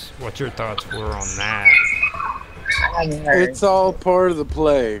guys, what your thoughts were on that. I haven't heard. It's all part of the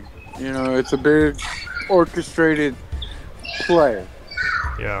play. You know, it's a big orchestrated play.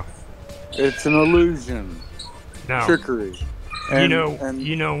 Yeah. It's an illusion, Now, trickery. you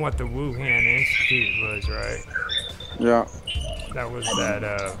know what the Wuhan Institute was, right? Yeah. That was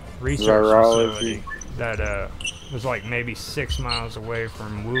that research Virology. facility that was like maybe 6 miles away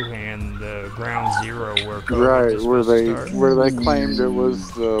from Wuhan, the ground zero where COVID Right, was where supposed to start. where they claimed it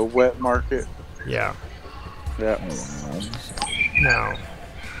was the wet market. Yeah. Yeah. Now,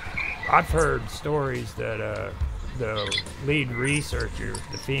 I've heard stories that the lead researcher,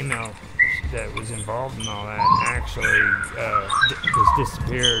 the female that was involved in all that, actually was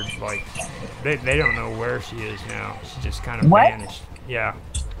disappeared. Like, they don't know where she is now. She just kind of What? vanished. Yeah.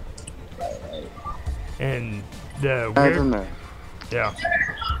 And the I weird, don't know. yeah.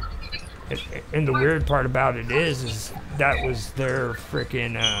 And the weird part about it is that was their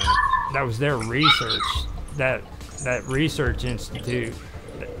freaking that was their research. That research institute,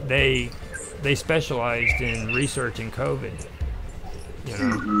 they specialized in researching COVID. You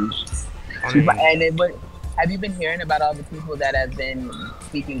know, I mean, And have you been hearing about all the people that have been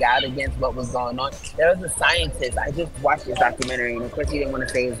speaking out against what was going on? There was a scientist. I just watched this documentary, and of course, he didn't want to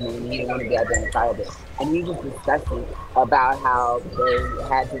say his name. He didn't want to be identifiable. And he was discussing about how they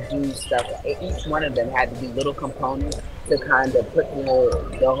had to do stuff. Each one of them had to do little components to kind of put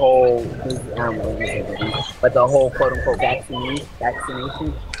the whole, I don't know what it is, but the whole quote unquote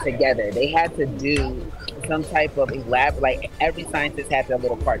vaccination together. They had to do some type of like every scientist had their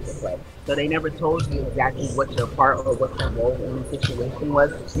little part to play. So they never told you exactly what your part or what your role in the situation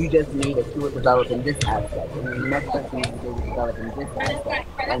was. You just knew that you were developing this aspect, and then the next person knew that they were developing this aspect.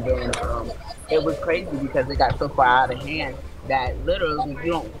 And then it was crazy because it got so far out of hand that literally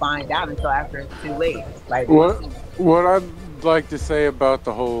you don't find out until after it's too late. Like What I'd like to say about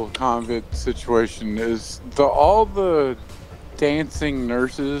the whole COVID situation is all the dancing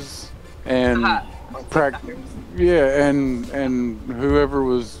nurses and and whoever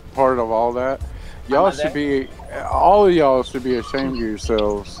was part of all that, all of y'all should be ashamed of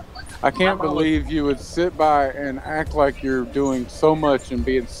yourselves. I can't believe you would sit by and act like you're doing so much and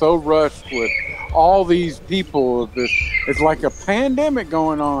being so rushed with all these people. It's like a pandemic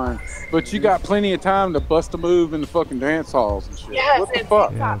going on, but you got plenty of time to bust a move in the fucking dance halls and shit. Yes, What the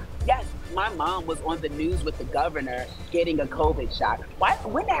fuck? Yeah. Yes, my mom was on the news with the governor getting a COVID shot.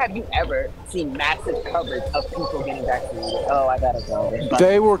 When have you ever seen massive coverage of people getting vaccinated? Oh, I gotta go.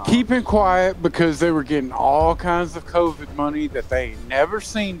 They were keeping quiet because they were getting all kinds of COVID money that they ain't never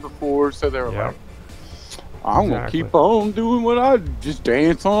seen before. So they were Yeah. like, I'm gonna Exactly. keep on doing what I just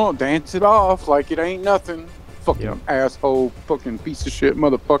dance it off like it ain't nothing. Fucking Yep. asshole, fucking piece of shit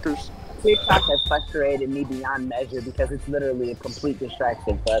motherfuckers. TikTok has frustrated me beyond measure because it's literally a complete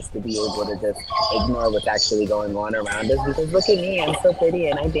distraction for us to be able to just ignore what's actually going on around us. Because look at me, I'm so pretty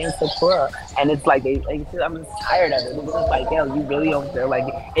and I dance so cool. And it's like, I'm just tired of it. It's just like, yo, you really don't feel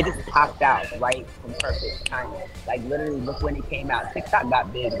like it just popped out right from perfect timing. Like literally, look when it came out. TikTok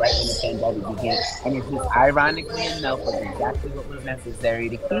got big right when the pandemic began. And it's just ironically enough was exactly what was necessary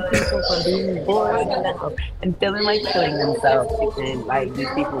to keep people from being bored and feeling like killing themselves. And like these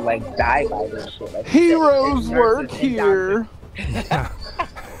people like die by this shit. Like, Heroes nurses work and here.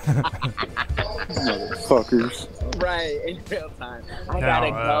 Motherfuckers. right, in real time. I No,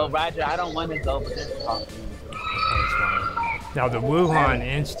 gotta go, Roger. I don't want to go, but just talk to me. That's funny. Now, the Wuhan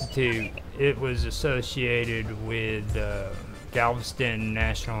Institute, it was associated with Galveston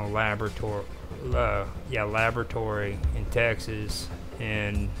National Laboratory, laboratory in Texas,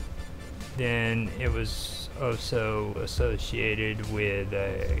 and then it was also associated with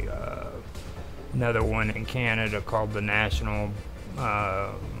another one in Canada called the National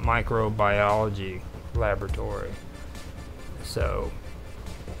Microbiology Laboratory. So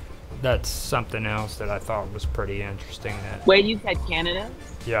that's something else that I thought was pretty interesting. That Wait, you said Canada?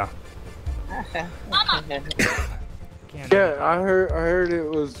 Yeah. Yeah, I heard it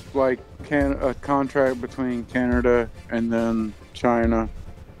was like a contract between Canada and then China,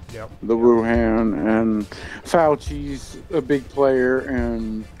 Yep. the Wuhan, and Fauci's a big player,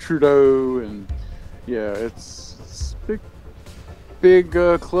 and Trudeau, and yeah, it's big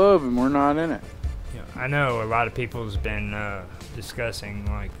club, and we're not in it. Yeah, I know a lot of people's been discussing,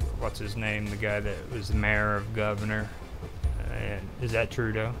 like, what's his name, the guy that was the mayor of governor. And is that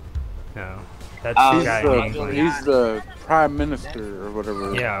Trudeau? No, that's the guy in England. He's the prime minister or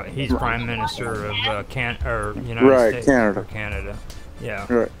whatever. Yeah, he's prime minister of United States. Canada. Or Canada.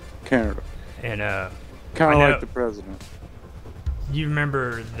 Yeah. Right, Canada. And Kind I of know- like the president. you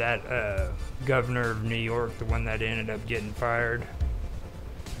remember that governor of New York, the one that ended up getting fired?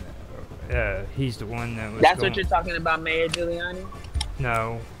 He's the one that was. That's what you're talking about, Mayor Giuliani?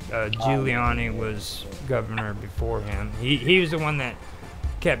 No, Giuliani was governor before him. He was the one that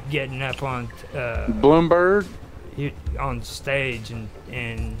kept getting up on Bloomberg. on stage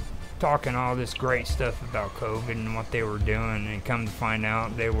and talking all this great stuff about COVID and what they were doing, and come to find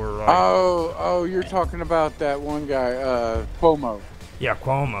out they were like, Oh, you're talking about that one guy, Cuomo. yeah,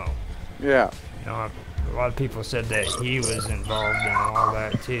 Cuomo. Yeah. You know, a lot of people said that he was involved in all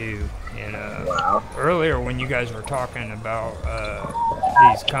that too. And earlier when you guys were talking about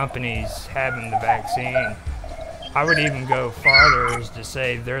these companies having the vaccine, I would even go farther as to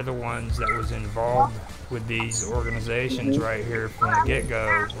say they're the ones that was involved with these organizations right here from the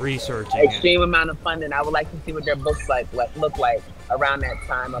get-go, researching it. Extreme amount of funding. I would like to see what their books look like around that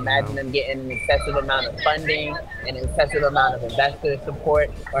time. Imagine them getting an excessive amount of funding, an excessive amount of investor support,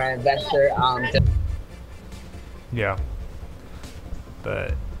 or investor Yeah.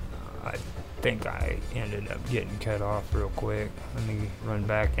 But I think I ended up getting cut off real quick. Let me run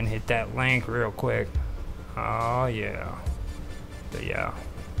back and hit that link real quick. Oh, yeah. But yeah.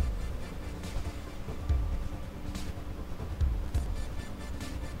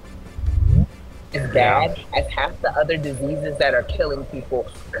 is bad as half the other diseases that are killing people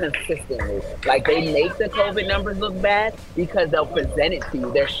consistently. Like, they make the COVID numbers look bad because they'll present it to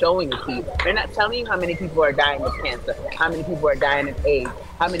you. They're showing it to you. They're not telling you how many people are dying of cancer, how many people are dying of AIDS,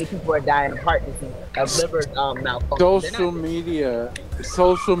 how many people are dying of heart disease, of liver malfunction.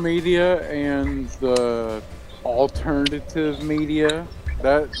 Social media and the alternative media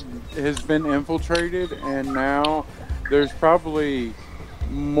that has been infiltrated, and now there's probably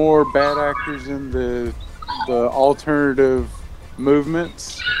more bad actors in the alternative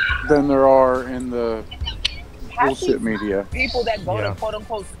movements than there are in the bullshit media. People that go to quote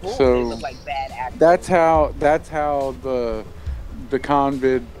unquote school, So, they look like bad actors. That's how the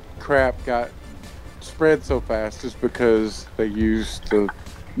COVID crap got spread so fast, is because they used the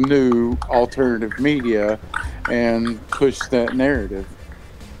new alternative media and pushed that narrative.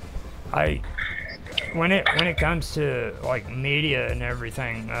 When it comes to like media and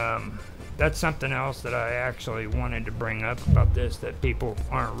everything, that's something else that I actually wanted to bring up about this that people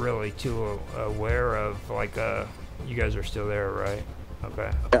aren't really too aware of. Like, you guys are still there, right?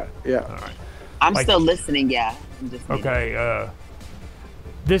 Okay. Yeah. All right. I'm still listening. Yeah. I'm just okay.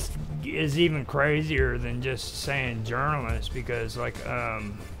 This is even crazier than just saying journalists, because like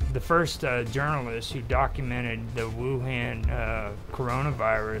the first journalist who documented the Wuhan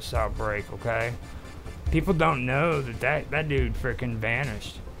coronavirus outbreak, okay? People don't know that dude freaking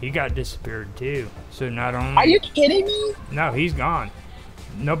vanished. He got disappeared too. So not only... Are you kidding me? No, he's gone.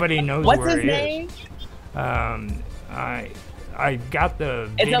 Nobody knows What's where his name? I got the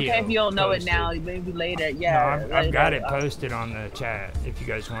video. It's okay if you don't know posted. it now. Maybe later. Yeah. No, I've got it posted on the chat if you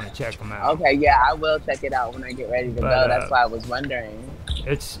guys want to check them out. Okay, yeah, I will check it out when I get ready to go. That's why I was wondering.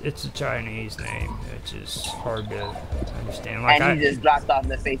 It's a Chinese name, which is hard to understand. Like, and he just dropped off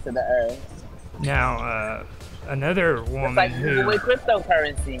the face of the earth. Now, another woman it's like who... with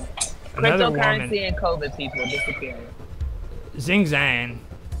cryptocurrency. Cryptocurrency and COVID people disappearing. Xing Zhan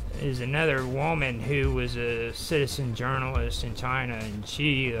is another woman who was a citizen journalist in China, and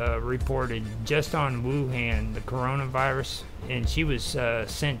she reported just on Wuhan, the coronavirus, and she was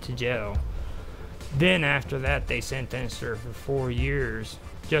sent to jail. Then after that, they sentenced her for 4 years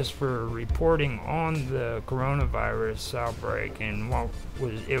just for reporting on the coronavirus outbreak and what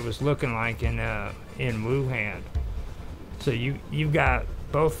it was looking like in Wuhan. So you've got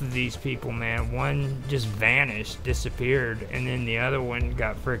both of these people, man. One just vanished, disappeared, and then the other one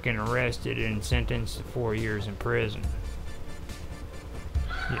got freaking arrested and sentenced to 4 years in prison.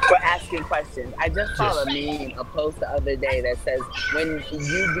 For asking questions. I just saw a post the other day that says when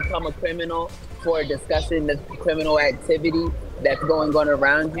you become a criminal for discussing the criminal activity that's going on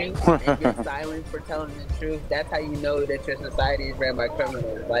around you and you're silent for telling the truth, that's how you know that your society is ran by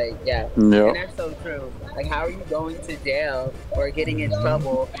criminals. Like, yeah. And Yep. that's so true. Like, how are you going to jail or getting in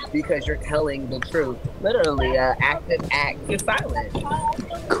trouble because you're telling the truth? Literally, active act to silence.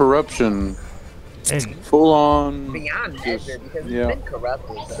 Corruption. And Full on. Beyond Just- measure because yeah. it's been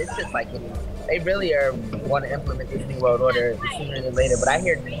corrupted, but it's just like they really are want to implement this new world order sooner than later. But I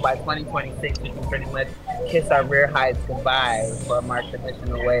hear by 2026 we can pretty much kiss our rear hides goodbye from our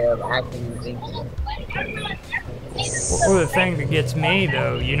traditional way of acting and thinking. well, the thing that gets me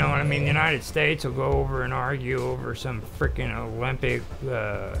though, you know what I mean? The United States will go over and argue over some freaking Olympic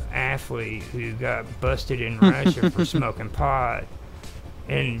athlete who got busted in Russia for smoking pot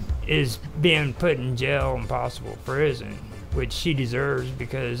and is being put in jail in possible prison, which she deserves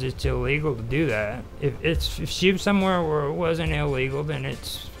because it's illegal to do that. If she was somewhere where it wasn't illegal, then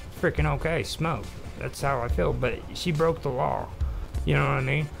it's freaking okay, smoke. That's how I feel. But she broke the law. You know what I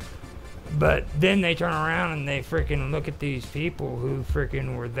mean? But then they turn around and they freaking look at these people who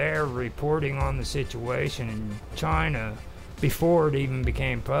freaking were there reporting on the situation in China before it even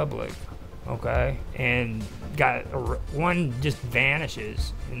became public. Okay? And one just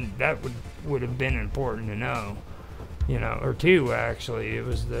vanishes. And that would have been important to know. You know, or two actually. It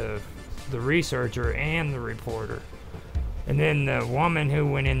was the researcher and the reporter. And then the woman who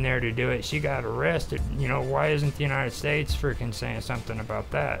went in there to do it, she got arrested. You know, why isn't the United States freaking saying something about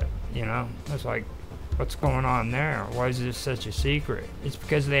that? You know, it's like, what's going on there? Why is this such a secret? It's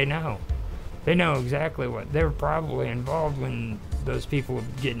because they know. They know exactly what. They were probably involved when those people were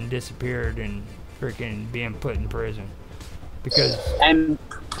getting disappeared and freaking being put in prison. Because And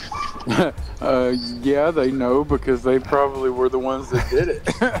Yeah, they know because they probably were the ones that did it.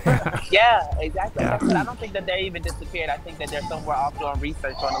 yeah, exactly. Yeah. But I don't think that they even disappeared. I think that they're somewhere off doing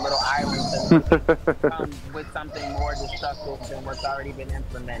research on a little island to come with something more destructive than what's already been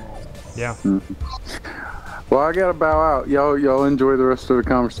implemented. yeah. Well, I gotta bow out. Y'all enjoy the rest of the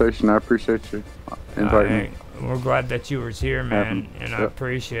conversation. I appreciate you inviting me. Hey, we're glad that you was here, man, and I Yep.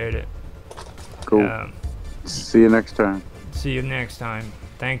 appreciate it. Cool. See you next time. See you next time.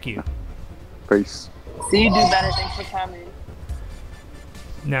 Thank you. Peace. See you do better. Thanks for coming.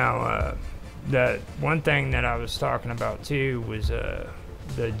 Now, the one thing that I was talking about too was the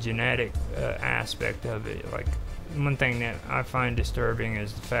genetic aspect of it. Like, one thing that I find disturbing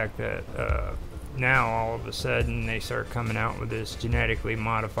is the fact that now all of a sudden they start coming out with this genetically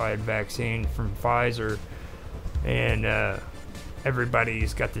modified vaccine from Pfizer, and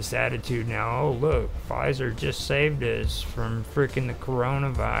everybody's got this attitude now. Oh, look, Pfizer just saved us from freaking the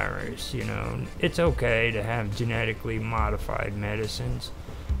coronavirus. You know, it's okay to have genetically modified medicines.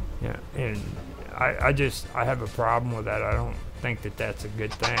 Yeah, and I have a problem with that. I don't think that that's a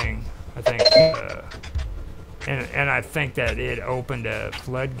good thing. I think, and I think that it opened a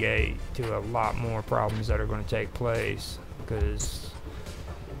floodgate to a lot more problems that are going to take place, because,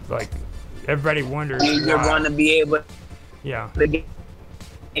 like, everybody wonders You're why. going to be able Yeah. to get.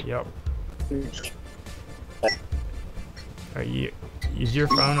 Yep. Is your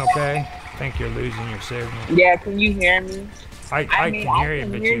phone okay? I think you're losing your signal. Yeah, can you hear me? I I can hear you,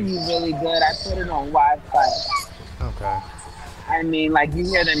 can but hear you really good. I put it on Wi-Fi. Okay. I mean, like, you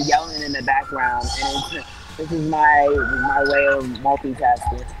hear them yelling in the background, and this is my way of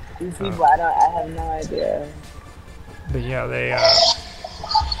multitasking. These people, I have no idea. But yeah, they.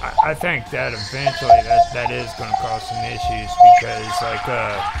 I think that eventually that is going to cause some issues, because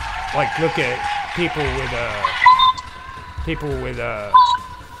like look at people with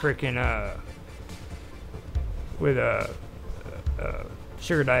freaking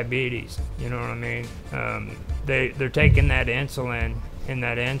sugar diabetes. You know what I mean? They're taking that insulin, and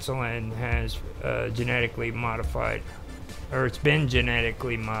that insulin has genetically modified, or it's been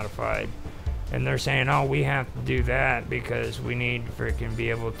genetically modified. And they're saying, oh, we have to do that because we need to freaking be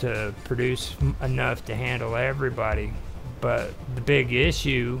able to produce enough to handle everybody. But the big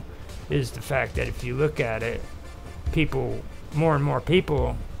issue is the fact that if you look at it, more and more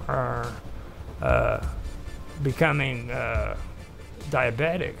people are becoming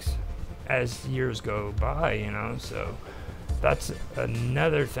diabetics as years go by, you know. So that's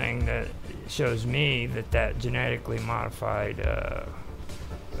another thing that shows me that genetically modified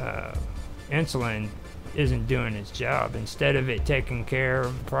insulin isn't doing its job. Instead of it taking care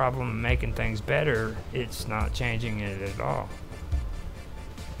of the problem and making things better, it's not changing it at all.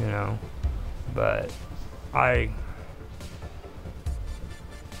 You know? But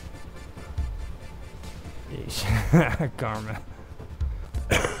Karma.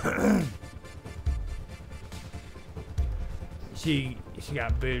 She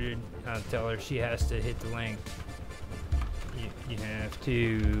got booted. I'll tell her she has to hit the link. you have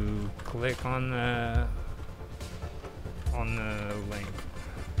to click on the link.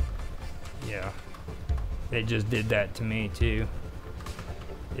 Yeah, they just did that to me too.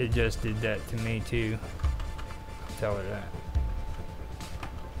 It just did that to me too. I'll tell her that.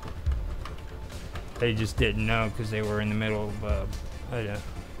 They just didn't know because they were in the middle of a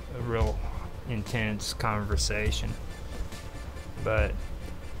real intense conversation. But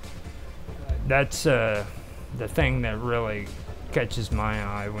that's the thing that really catches my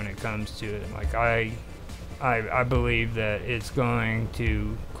eye when it comes to it. Like I believe that it's going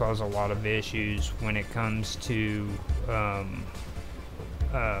to cause a lot of issues when it comes to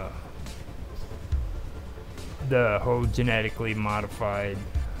the whole genetically modified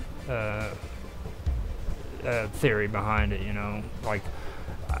theory behind it, you know. Like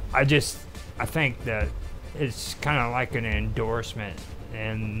I think that it's kind of like an endorsement,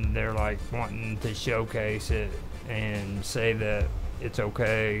 and they're like wanting to showcase it and say that it's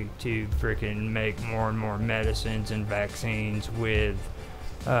okay to freaking make more and more medicines and vaccines with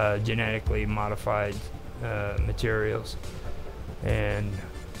genetically modified materials, and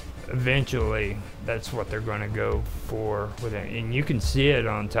eventually that's what they're going to go for with it. And you can see it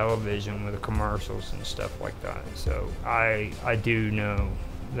on television with the commercials and stuff like that. So I do know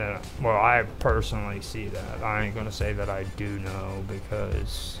that, well, I personally see that. I ain't going to say that I do know,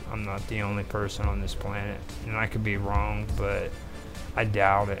 because I'm not the only person on this planet, and I could be wrong, but I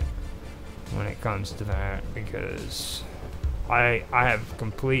doubt it when it comes to that, because I have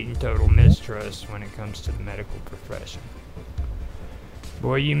complete and total mistrust when it comes to the medical profession.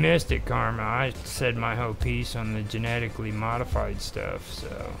 Boy, you missed it, Karma. I said my whole piece on the genetically modified stuff,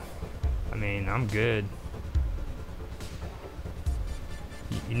 so I mean, I'm good.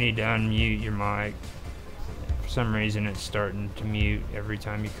 You need to unmute your mic. For some reason it's starting to mute every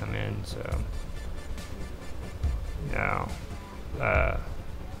time you come in, so now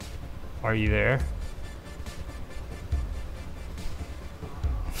are you there?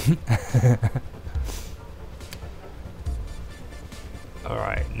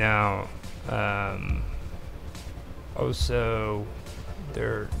 Alright, now also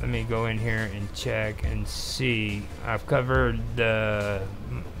there, let me go in here and check and see. I've covered the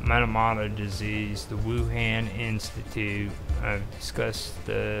Minamata disease, the Wuhan Institute. I've discussed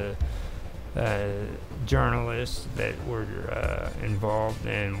the journalists that were involved,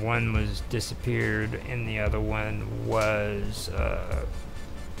 and one was disappeared and the other one was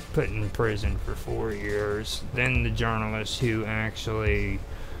put in prison for 4 years. Then the journalist who actually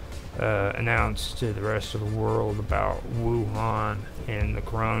announced to the rest of the world about Wuhan and the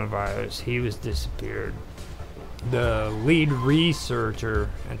coronavirus, he was disappeared. The lead researcher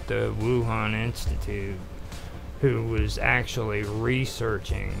at the Wuhan Institute, who was actually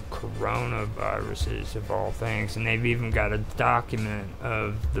researching coronaviruses of all things, and they've even got a document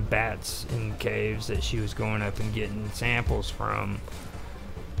of the bats in caves that she was going up and getting samples from,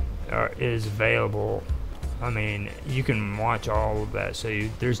 is available. I mean, you can watch all of that, so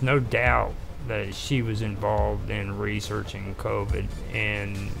there's no doubt that she was involved in researching COVID.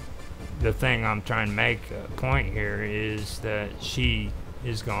 And the thing I'm trying to make a point here is that she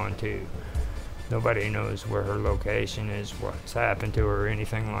is gone too. Nobody knows where her location is, what's happened to her, or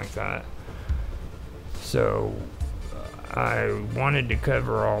anything like that. So I wanted to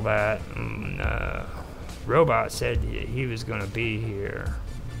cover all that. And, Robot said he was going to be here,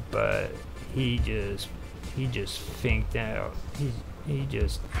 but he just finked out. He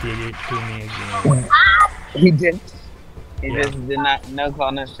just did it to me again. He did. He just did not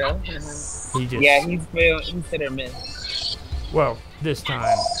call no show. He just, yeah, he's hit or miss. Well, this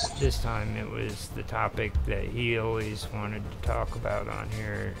time it was the topic that he always wanted to talk about on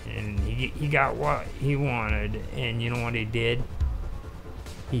here, and he got what he wanted. And you know what he did?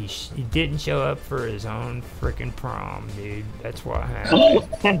 He didn't show up for his own freaking prom, dude. That's what happened.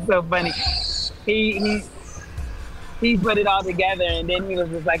 That's so funny. He put it all together, and then he was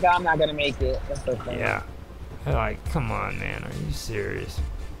just like, oh, I'm not gonna make it. That's so funny. Yeah. Like, come on, man. Are you serious?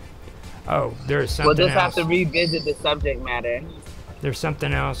 Oh, there's something else. We'll just have to revisit the subject matter. There's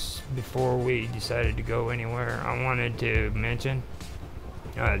something else before we decided to go anywhere I wanted to mention.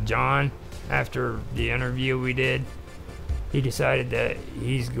 John, after the interview we did, he decided that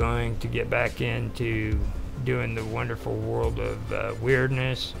he's going to get back into doing the wonderful world of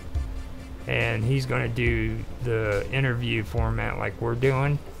weirdness, and he's going to do the interview format like we're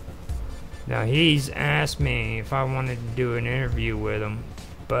doing. Now, he's asked me if I wanted to do an interview with him,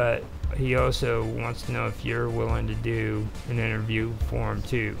 but he also wants to know if you're willing to do an interview for him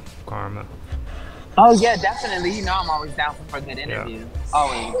too, Karma. Oh yeah, definitely. You know, I'm always down for a good interview.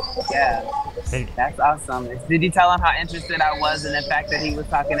 Always. Yeah. And, That's awesome. Did you tell him how interested I was in the fact that he was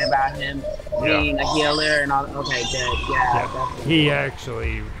talking about him being a healer and all? Okay, good. Yeah, definitely. he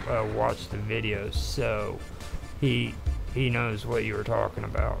actually watched the videos, so he knows what you were talking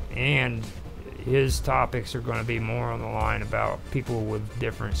about, and his topics are going to be more on the line about people with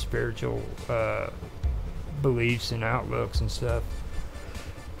different spiritual beliefs and outlooks and stuff.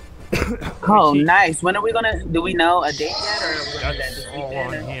 Oh, nice. When are we gonna? Do we know a date yet, or when is that That's this all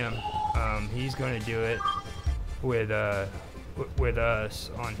weekend? on him. He's going to do it with us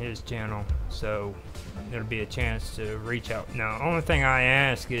on his channel, so there'll be a chance to reach out. Now, only thing I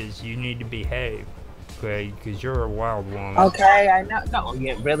ask is you need to behave, okay? Because you're a wild woman. Okay, I know. No,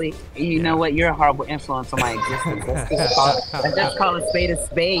 yeah, really. You know what? You're a horrible influence on my existence. Let's just call a spade a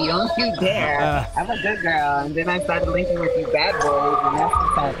spade. You don't you dare. I'm a good girl, and then I started linking with you bad boys, and that's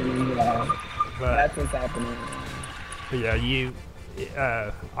what's happening. You know, that's what's happening. But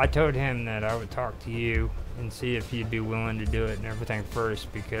yeah, I told him that I would talk to you and see if you'd be willing to do it and everything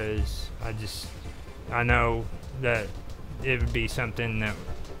first, because I know that it would be something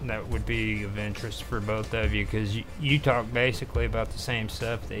that would be of interest for both of you, because you talk basically about the same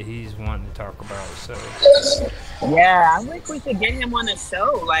stuff that he's wanting to talk about. So yeah, I think we should get him on the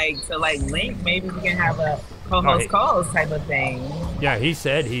show, to link. Maybe we can have a co-host calls type of thing. Yeah, he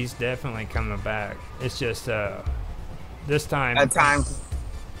said he's definitely coming back. It's just this time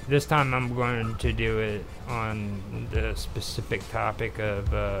I'm going to do it on the specific topic of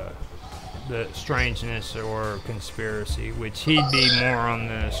the strangeness or conspiracy, which he'd be more on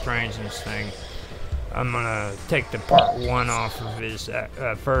the strangeness thing. I'm gonna take the part 1 off of his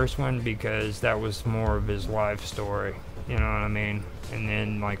first one, because that was more of his life story, you know what I mean? And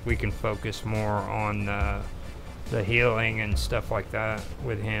then we can focus more on the healing and stuff like that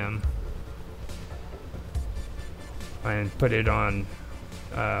with him, and put it on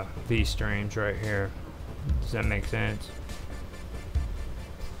these streams right here. Does that make sense?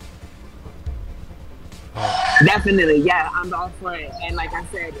 Definitely, yeah, I'm all for it. And like I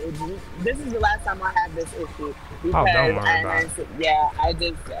said, this is the last time I have this issue, because don't worry about it.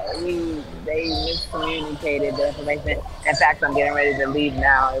 They miscommunicated the information. In fact, I'm getting ready to leave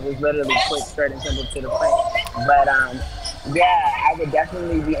now. It was literally quick, straight and simple to the point. But yeah, I would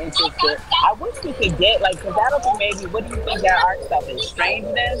definitely be interested. I wish we could get because that'll be maybe. What do you think that art stuff is?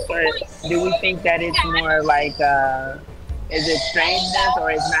 Strangeness, or do we think that it's more is it strangeness or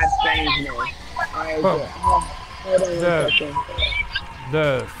it's not strangeness?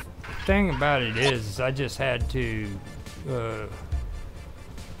 The thing about it is I just had to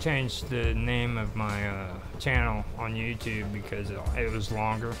change the name of my channel on YouTube, because it was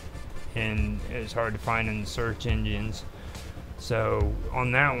longer and it's hard to find in the search engines. So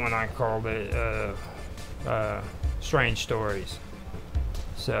on that one I called it Strange Stories.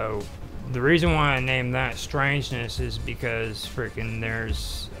 So the reason why I named that Strangeness is because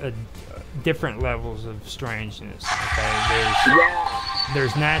there's different levels of strangeness. Okay,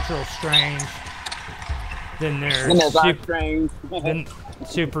 there's natural strange, then there's then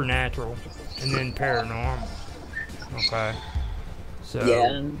supernatural, and then paranormal. Okay, so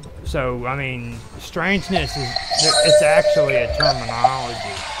I mean, strangeness it's actually a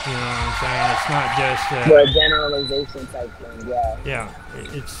terminology. You know what I'm saying? It's not just a generalization type thing. Yeah,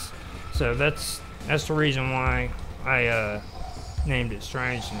 so that's the reason why I named it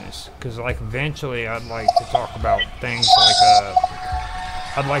Strangeness, because eventually I'd like to talk about things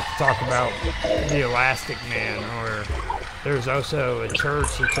I'd like to talk about the Elastic Man, or there's also a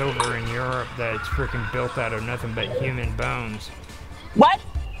church that's over in Europe that's freaking built out of nothing but human bones. What?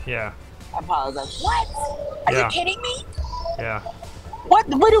 Yeah. I apologize. What? Are you kidding me? Yeah. What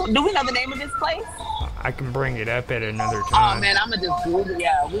do we know the name of this place? I can bring it up at another time. Oh man, I'm gonna just Google.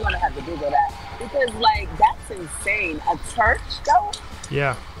 Yeah, we're gonna have to Google that, because that's insane. A church though?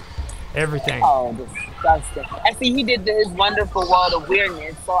 Yeah, everything. Oh, disgusting. And see, he did his wonderful world of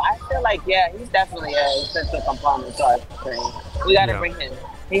weirdness, so I feel he's definitely an essential component to our thing. We gotta bring him.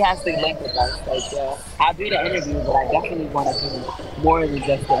 He has to link with us. I'll do the interview, but I definitely want to do more than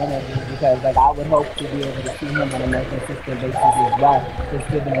just the interview, because I would hope to be able to see him on a more consistent basis as well, just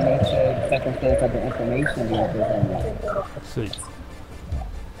given the nature and circumstance of the information being presented.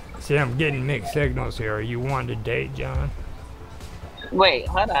 See, I'm getting mixed signals here. Are you wanting to date, John? Wait,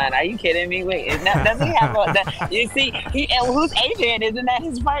 hold on. Are you kidding me? Wait, doesn't he have you see, who's Adrian? Isn't that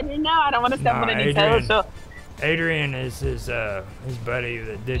his partner now? I don't want to step on any toes. So. Adrian is his buddy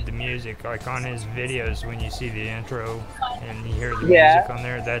that did the music. On his videos, when you see the intro and you hear the music on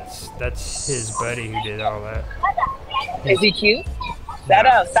there, that's his buddy who did all that. Is he cute? Shut No.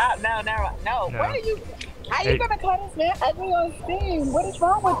 up! Stop! No! No. What are you? How you Hey. gonna call this man ugly on Steam? What is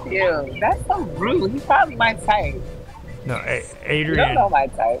wrong with you? That's so rude. He's probably my type. No, You don't know Adrian. my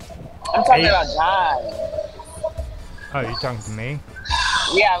type. I'm talking Ad- about John. Oh, you talking to me?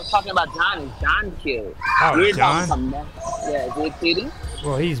 Yeah, I was talking about John. Is John cute? Oh, We're John? talking about yeah, is he cutie?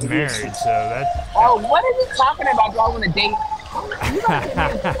 Well, he's married, so that. Oh, what are you talking about? Do I want to date? You don't get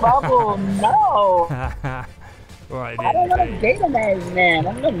me in trouble. No. Well, I I don't didn't want to say. date a married man.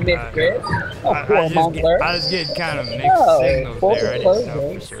 I'm no mistress. I, Poor I mumbler. was getting kind of mixed No, signals full there. I didn't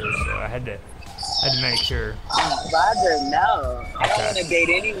know disclosure. for sure, so I had to make sure. Roger, no. I don't Okay. want to date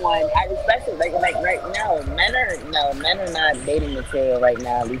anyone. I especially like right now. Men are not dating material right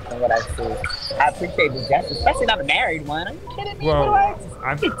now. At least from what I see. I appreciate the gesture, especially not a married one. Are you kidding me? Well,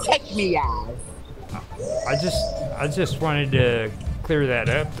 What do I take me as? I just wanted to clear that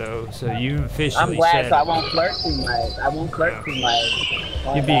up though. So you officially I'm glad, said so I won't flirt too much. I won't flirt too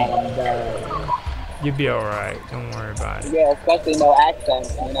much. You'd be- And, you'd be all right. Don't worry about it. yeah, especially no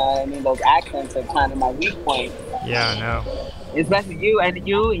accents. You know what I mean? Those accents are kind of my weak point. Yeah, I know. Especially you and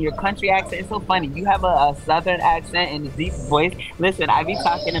your country accent. It's so funny. You have a southern accent and a deep voice. Listen, I be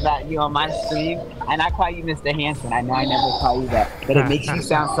talking about you on my stream, and I call you Mr. Hanson. I know I never call you that, but it makes you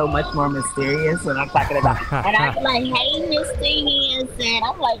sound so much more mysterious when I'm talking about. And I'm like, hey, Mr. Hanson.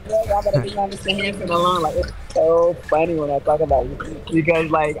 I'm like, girl, y'all better leave Mr. Hanson alone. Like, it's so funny when I talk about you because,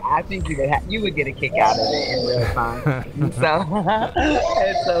 like, I think you would get a kick out of it in real time. So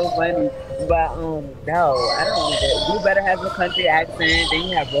it's so funny. But no, I don't want to. You better have a country accent. Then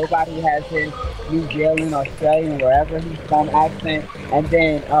you have Robot who has his New Zealand, Australian, wherever he's from accent. And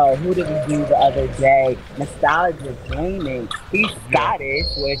then who did we do the other day? Nostalgia Gaming. He's Scottish,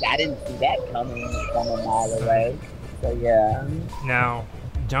 which I didn't see that coming from a mile away. So yeah. Now,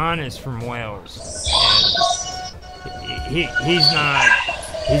 John is from Wales, and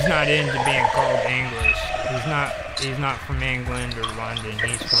he's not into being called English. He's not from England or London.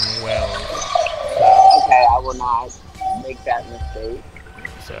 He's from Wales. Okay, I will not make that mistake.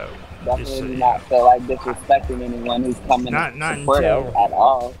 So Definitely not feel like disrespecting anyone who's coming Not to support us until- at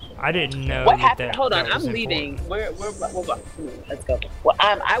all. I didn't know What that happened? that Hold on, that was I'm leaving. important. Let's go. Well,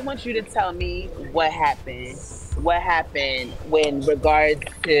 I want you to tell me what happened. What happened when regards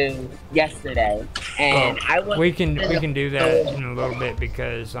to yesterday? And I want We can do that in a little bit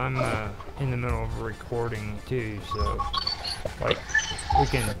because I'm in the middle of recording too. So like we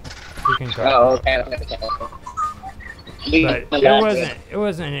can talk. Oh, okay. But it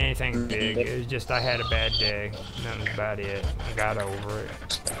wasn't anything big. It was just I had a bad day. That was about it. I got over it.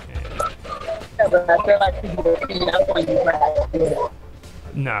 Yeah, but I feel like people were beating up on you for having to do it.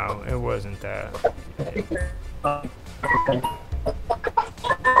 No, it wasn't that.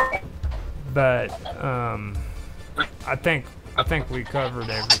 But I think we covered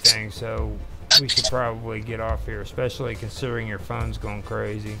everything, so we should probably get off here, especially considering your phone's going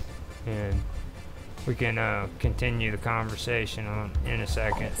crazy, and we can continue the conversation in a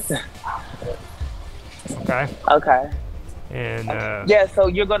second. Okay. Okay. And Yeah, so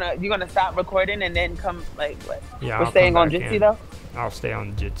you're gonna stop recording and then come like what? yeah, We're I'll staying come on back Jitsi in. though? I'll stay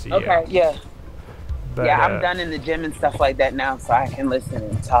on Jitsi. Okay, yeah. But, Yeah, I'm done in the gym and stuff like that now, so I can listen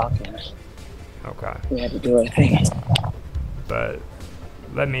and talk and Okay. we had to do a thing. But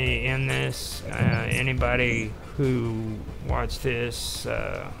let me end this. Anybody who watched this,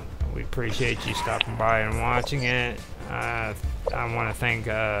 we appreciate you stopping by and watching it. I want to thank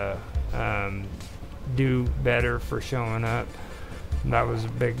Do Better for showing up. That was a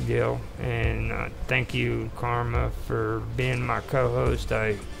big deal. And thank you, Karma, for being my co-host.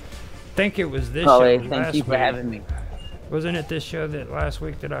 I think it was this show Always, last thank you for week. having me. Wasn't it this show that last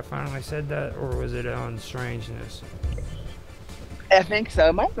week that I finally said that, or was it on Strangeness? I think so.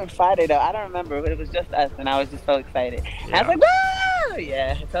 It might have been Friday though. I don't remember, but it was just us, and I was just so excited. And I Yeah. was like, "Woo!"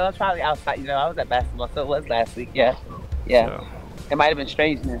 Yeah. So it was probably outside. You know, I was at basketball, so it was last week. Yeah. So, It might have been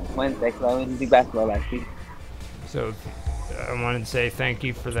Strangeness Wednesday because I went to do basketball last week. So I wanted to say thank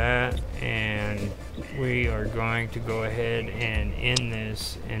you for that, and we are going to go ahead and end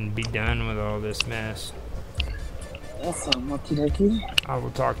this and be done with all this mess. Awesome. Okie dokie. I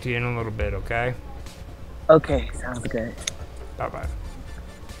will talk to you in a little bit, okay? Okay, sounds good. Bye-bye.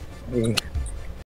 Yeah.